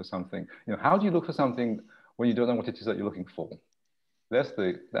about looking for something. You know, how do you look for something when you don't know what it is that you're looking for? That's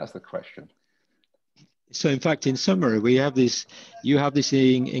the question. So in fact, in summary, you have this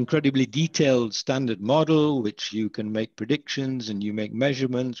incredibly detailed standard model, which you can make predictions and you make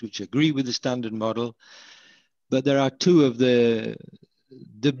measurements which agree with the standard model. But there are two of the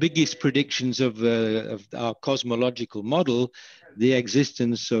biggest predictions of our cosmological model, the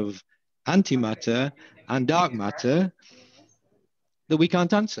existence of antimatter and dark matter, that we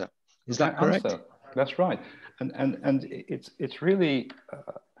can't answer. Is that correct? That's right. And it's really,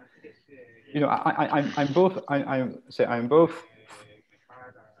 you know, I'm both,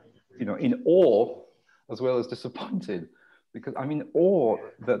 you know, in awe as well as disappointed, because I'm in awe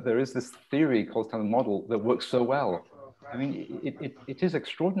that there is this theory called standard model that works so well. I mean, it is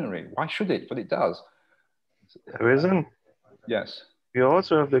extraordinary. Why should it? But it does. Harrison? Yes. We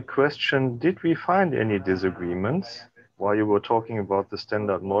also have the question, did we find any disagreements while you were talking about the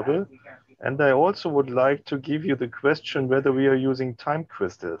standard model? And I also would like to give you the question whether we are using time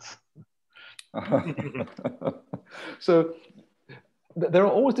crystals. So there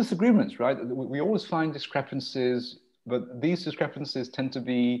are always disagreements, right? We always find discrepancies, but these discrepancies tend to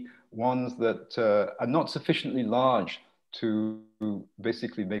be ones that are not sufficiently large to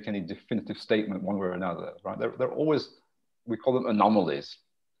basically make any definitive statement one way or another, right? They're always, we call them anomalies.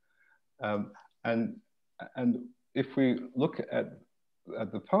 And if we look at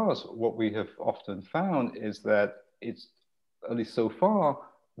the past, what we have often found is that it's, at least so far,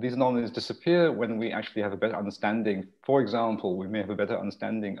 these anomalies disappear when we actually have a better understanding. For example, we may have a better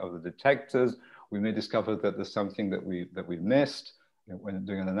understanding of the detectors. We may discover that there's something that we missed when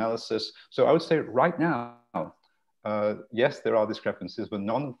doing an analysis. So I would say right now, yes, there are discrepancies, but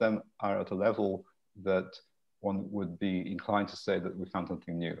none of them are at a level that one would be inclined to say that we found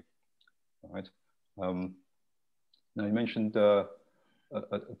something new, right? Now you mentioned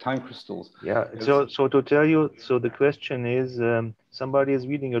time crystals. Yeah, so to tell you, so the question is, somebody is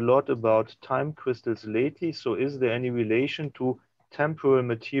reading a lot about time crystals lately. So is there any relation to temporal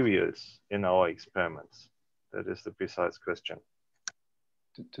materials in our experiments? That is the precise question.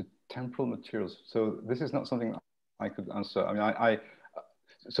 To temporal materials. So this is not something I could answer. I mean,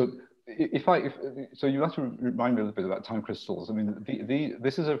 so you have to remind me a little bit about time crystals. I mean,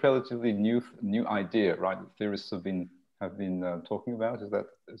 this is a relatively new idea, right? That theorists have been talking about.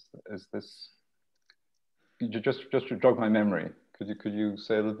 Is this just to jog my memory? Could you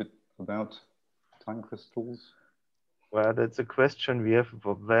say a little bit about time crystals? Well, that's a question we have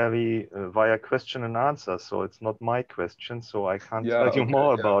very via question and answer. So it's not my question, so I can't tell you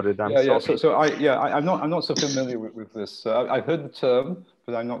more about it. I'm sorry. I'm not so familiar with this. I've heard the term,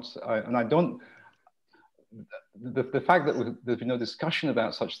 but I'm not. I don't. The fact that there's been no discussion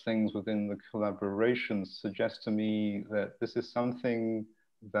about such things within the collaboration suggests to me that this is something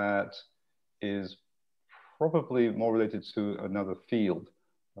that is probably more related to another field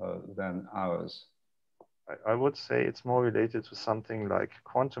than ours. I would say it's more related to something like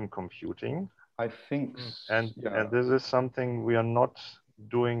quantum computing. I think, and this is something we are not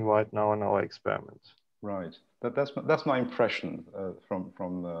doing right now in our experiment. Right. That's my impression from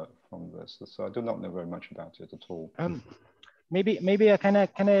this. So I do not know very much about it at all. Maybe I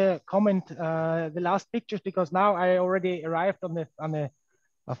can comment the last pictures, because now I already arrived on the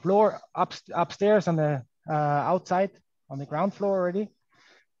floor upstairs on the outside on the ground floor already.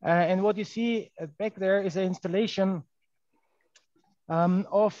 And what you see back there is an installation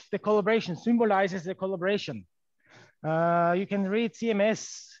of the collaboration, symbolizes the collaboration. You can read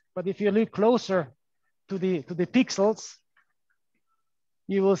CMS, but if you look closer to the pixels,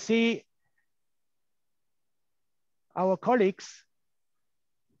 you will see our colleagues,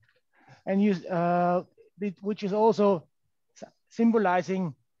 and which is also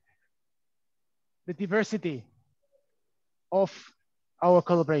symbolizing the diversity of our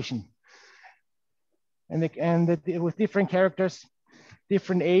collaboration, and with different characters,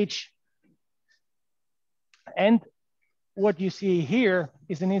 different age. And what you see here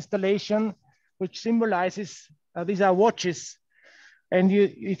is an installation which symbolizes, these are watches, and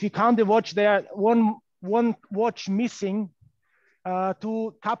if you count the watch, there are one watch missing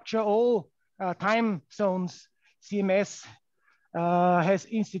to capture all time zones CMS has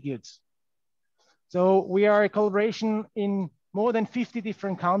institutes. So we are a collaboration in more than 50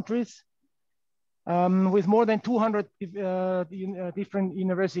 different countries with more than 200 different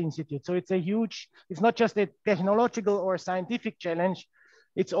university institutes. So it's a huge, it's not just a technological or scientific challenge,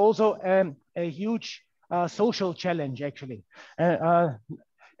 it's also a huge social challenge, actually.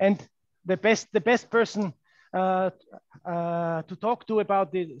 And the best person to talk to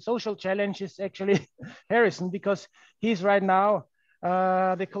about the social challenge is actually Harrison, because he's right now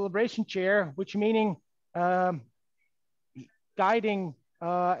the collaboration chair, which meaning guiding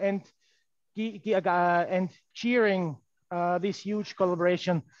and cheering this huge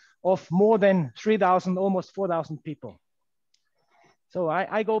collaboration of more than 3,000, almost 4,000 people. So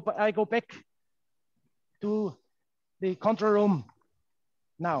I go back to the control room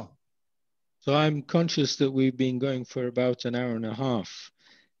now. So I'm conscious that we've been going for about an hour and a half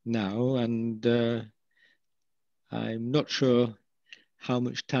now, and I'm not sure how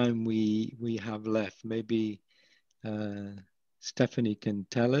much time we have left. Maybe Stephanie can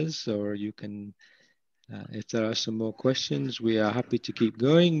tell us, or you can, if there are some more questions, we are happy to keep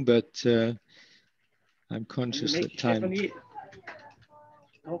going, but I'm conscious that time. Stephanie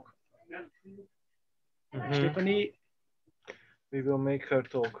talk. Stephanie, we will make her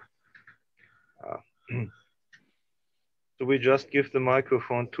talk. So we just give the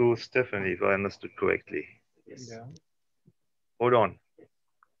microphone to Stephanie, if I understood correctly. Yes. Yeah. Hold on.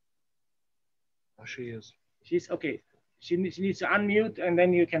 Oh, she is. She's okay. She needs to unmute and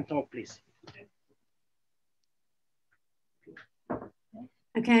then you can talk, please.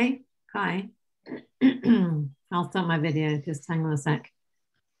 Okay, hi. I'll start my video, just hang on a sec.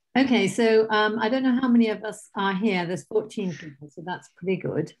 Okay, so I don't know how many of us are here. There's 14 people, so that's pretty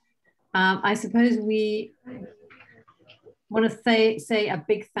good. I suppose we want to say a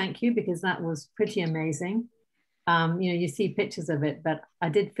big thank you because that was pretty amazing. You know, you see pictures of it, but I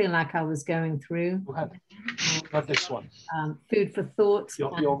did feel like I was going through. Not this one. Food for thought.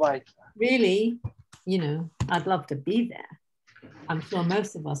 You're right. Really, you know, I'd love to be there. I'm sure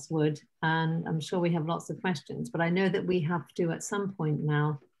most of us would, and I'm sure we have lots of questions, but I know that we have to at some point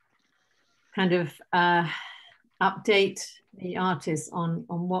now kind of update the artists on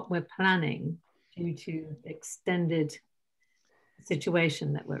what we're planning due to the extended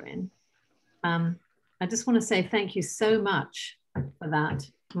situation that we're in. I just want to say thank you so much for that,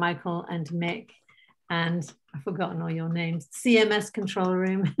 Michael and Mick, and I've forgotten all your names, CMS Control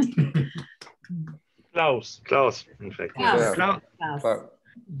Room. Klaus, in fact. Klaus. Yeah. Klaus. But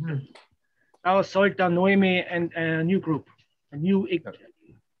Now Zoltan, Noemi, and a new group, a new.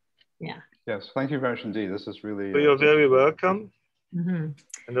 Yeah. yes, thank you very much indeed. This is really. So you're very welcome. Mm-hmm.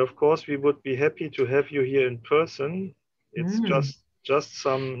 And of course, we would be happy to have you here in person. It's just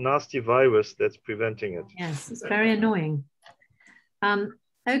some nasty virus that's preventing it. Yes, it's very annoying.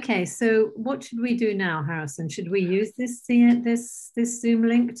 Okay, so what should we do now, Harrison? Should we use this Zoom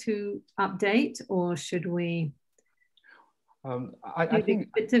link to update, or should we? I think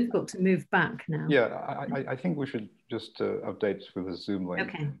it's a bit difficult to move back now. Yeah, I think we should just update with a Zoom link.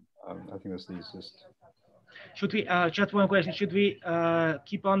 Okay. I think that's the easiest. Should we, just one question, should we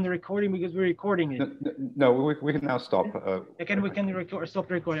keep on the recording because we're recording it? No, we can now stop. We can stop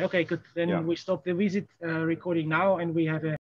the recording. Okay, good. Then we stop the visit recording now and we have a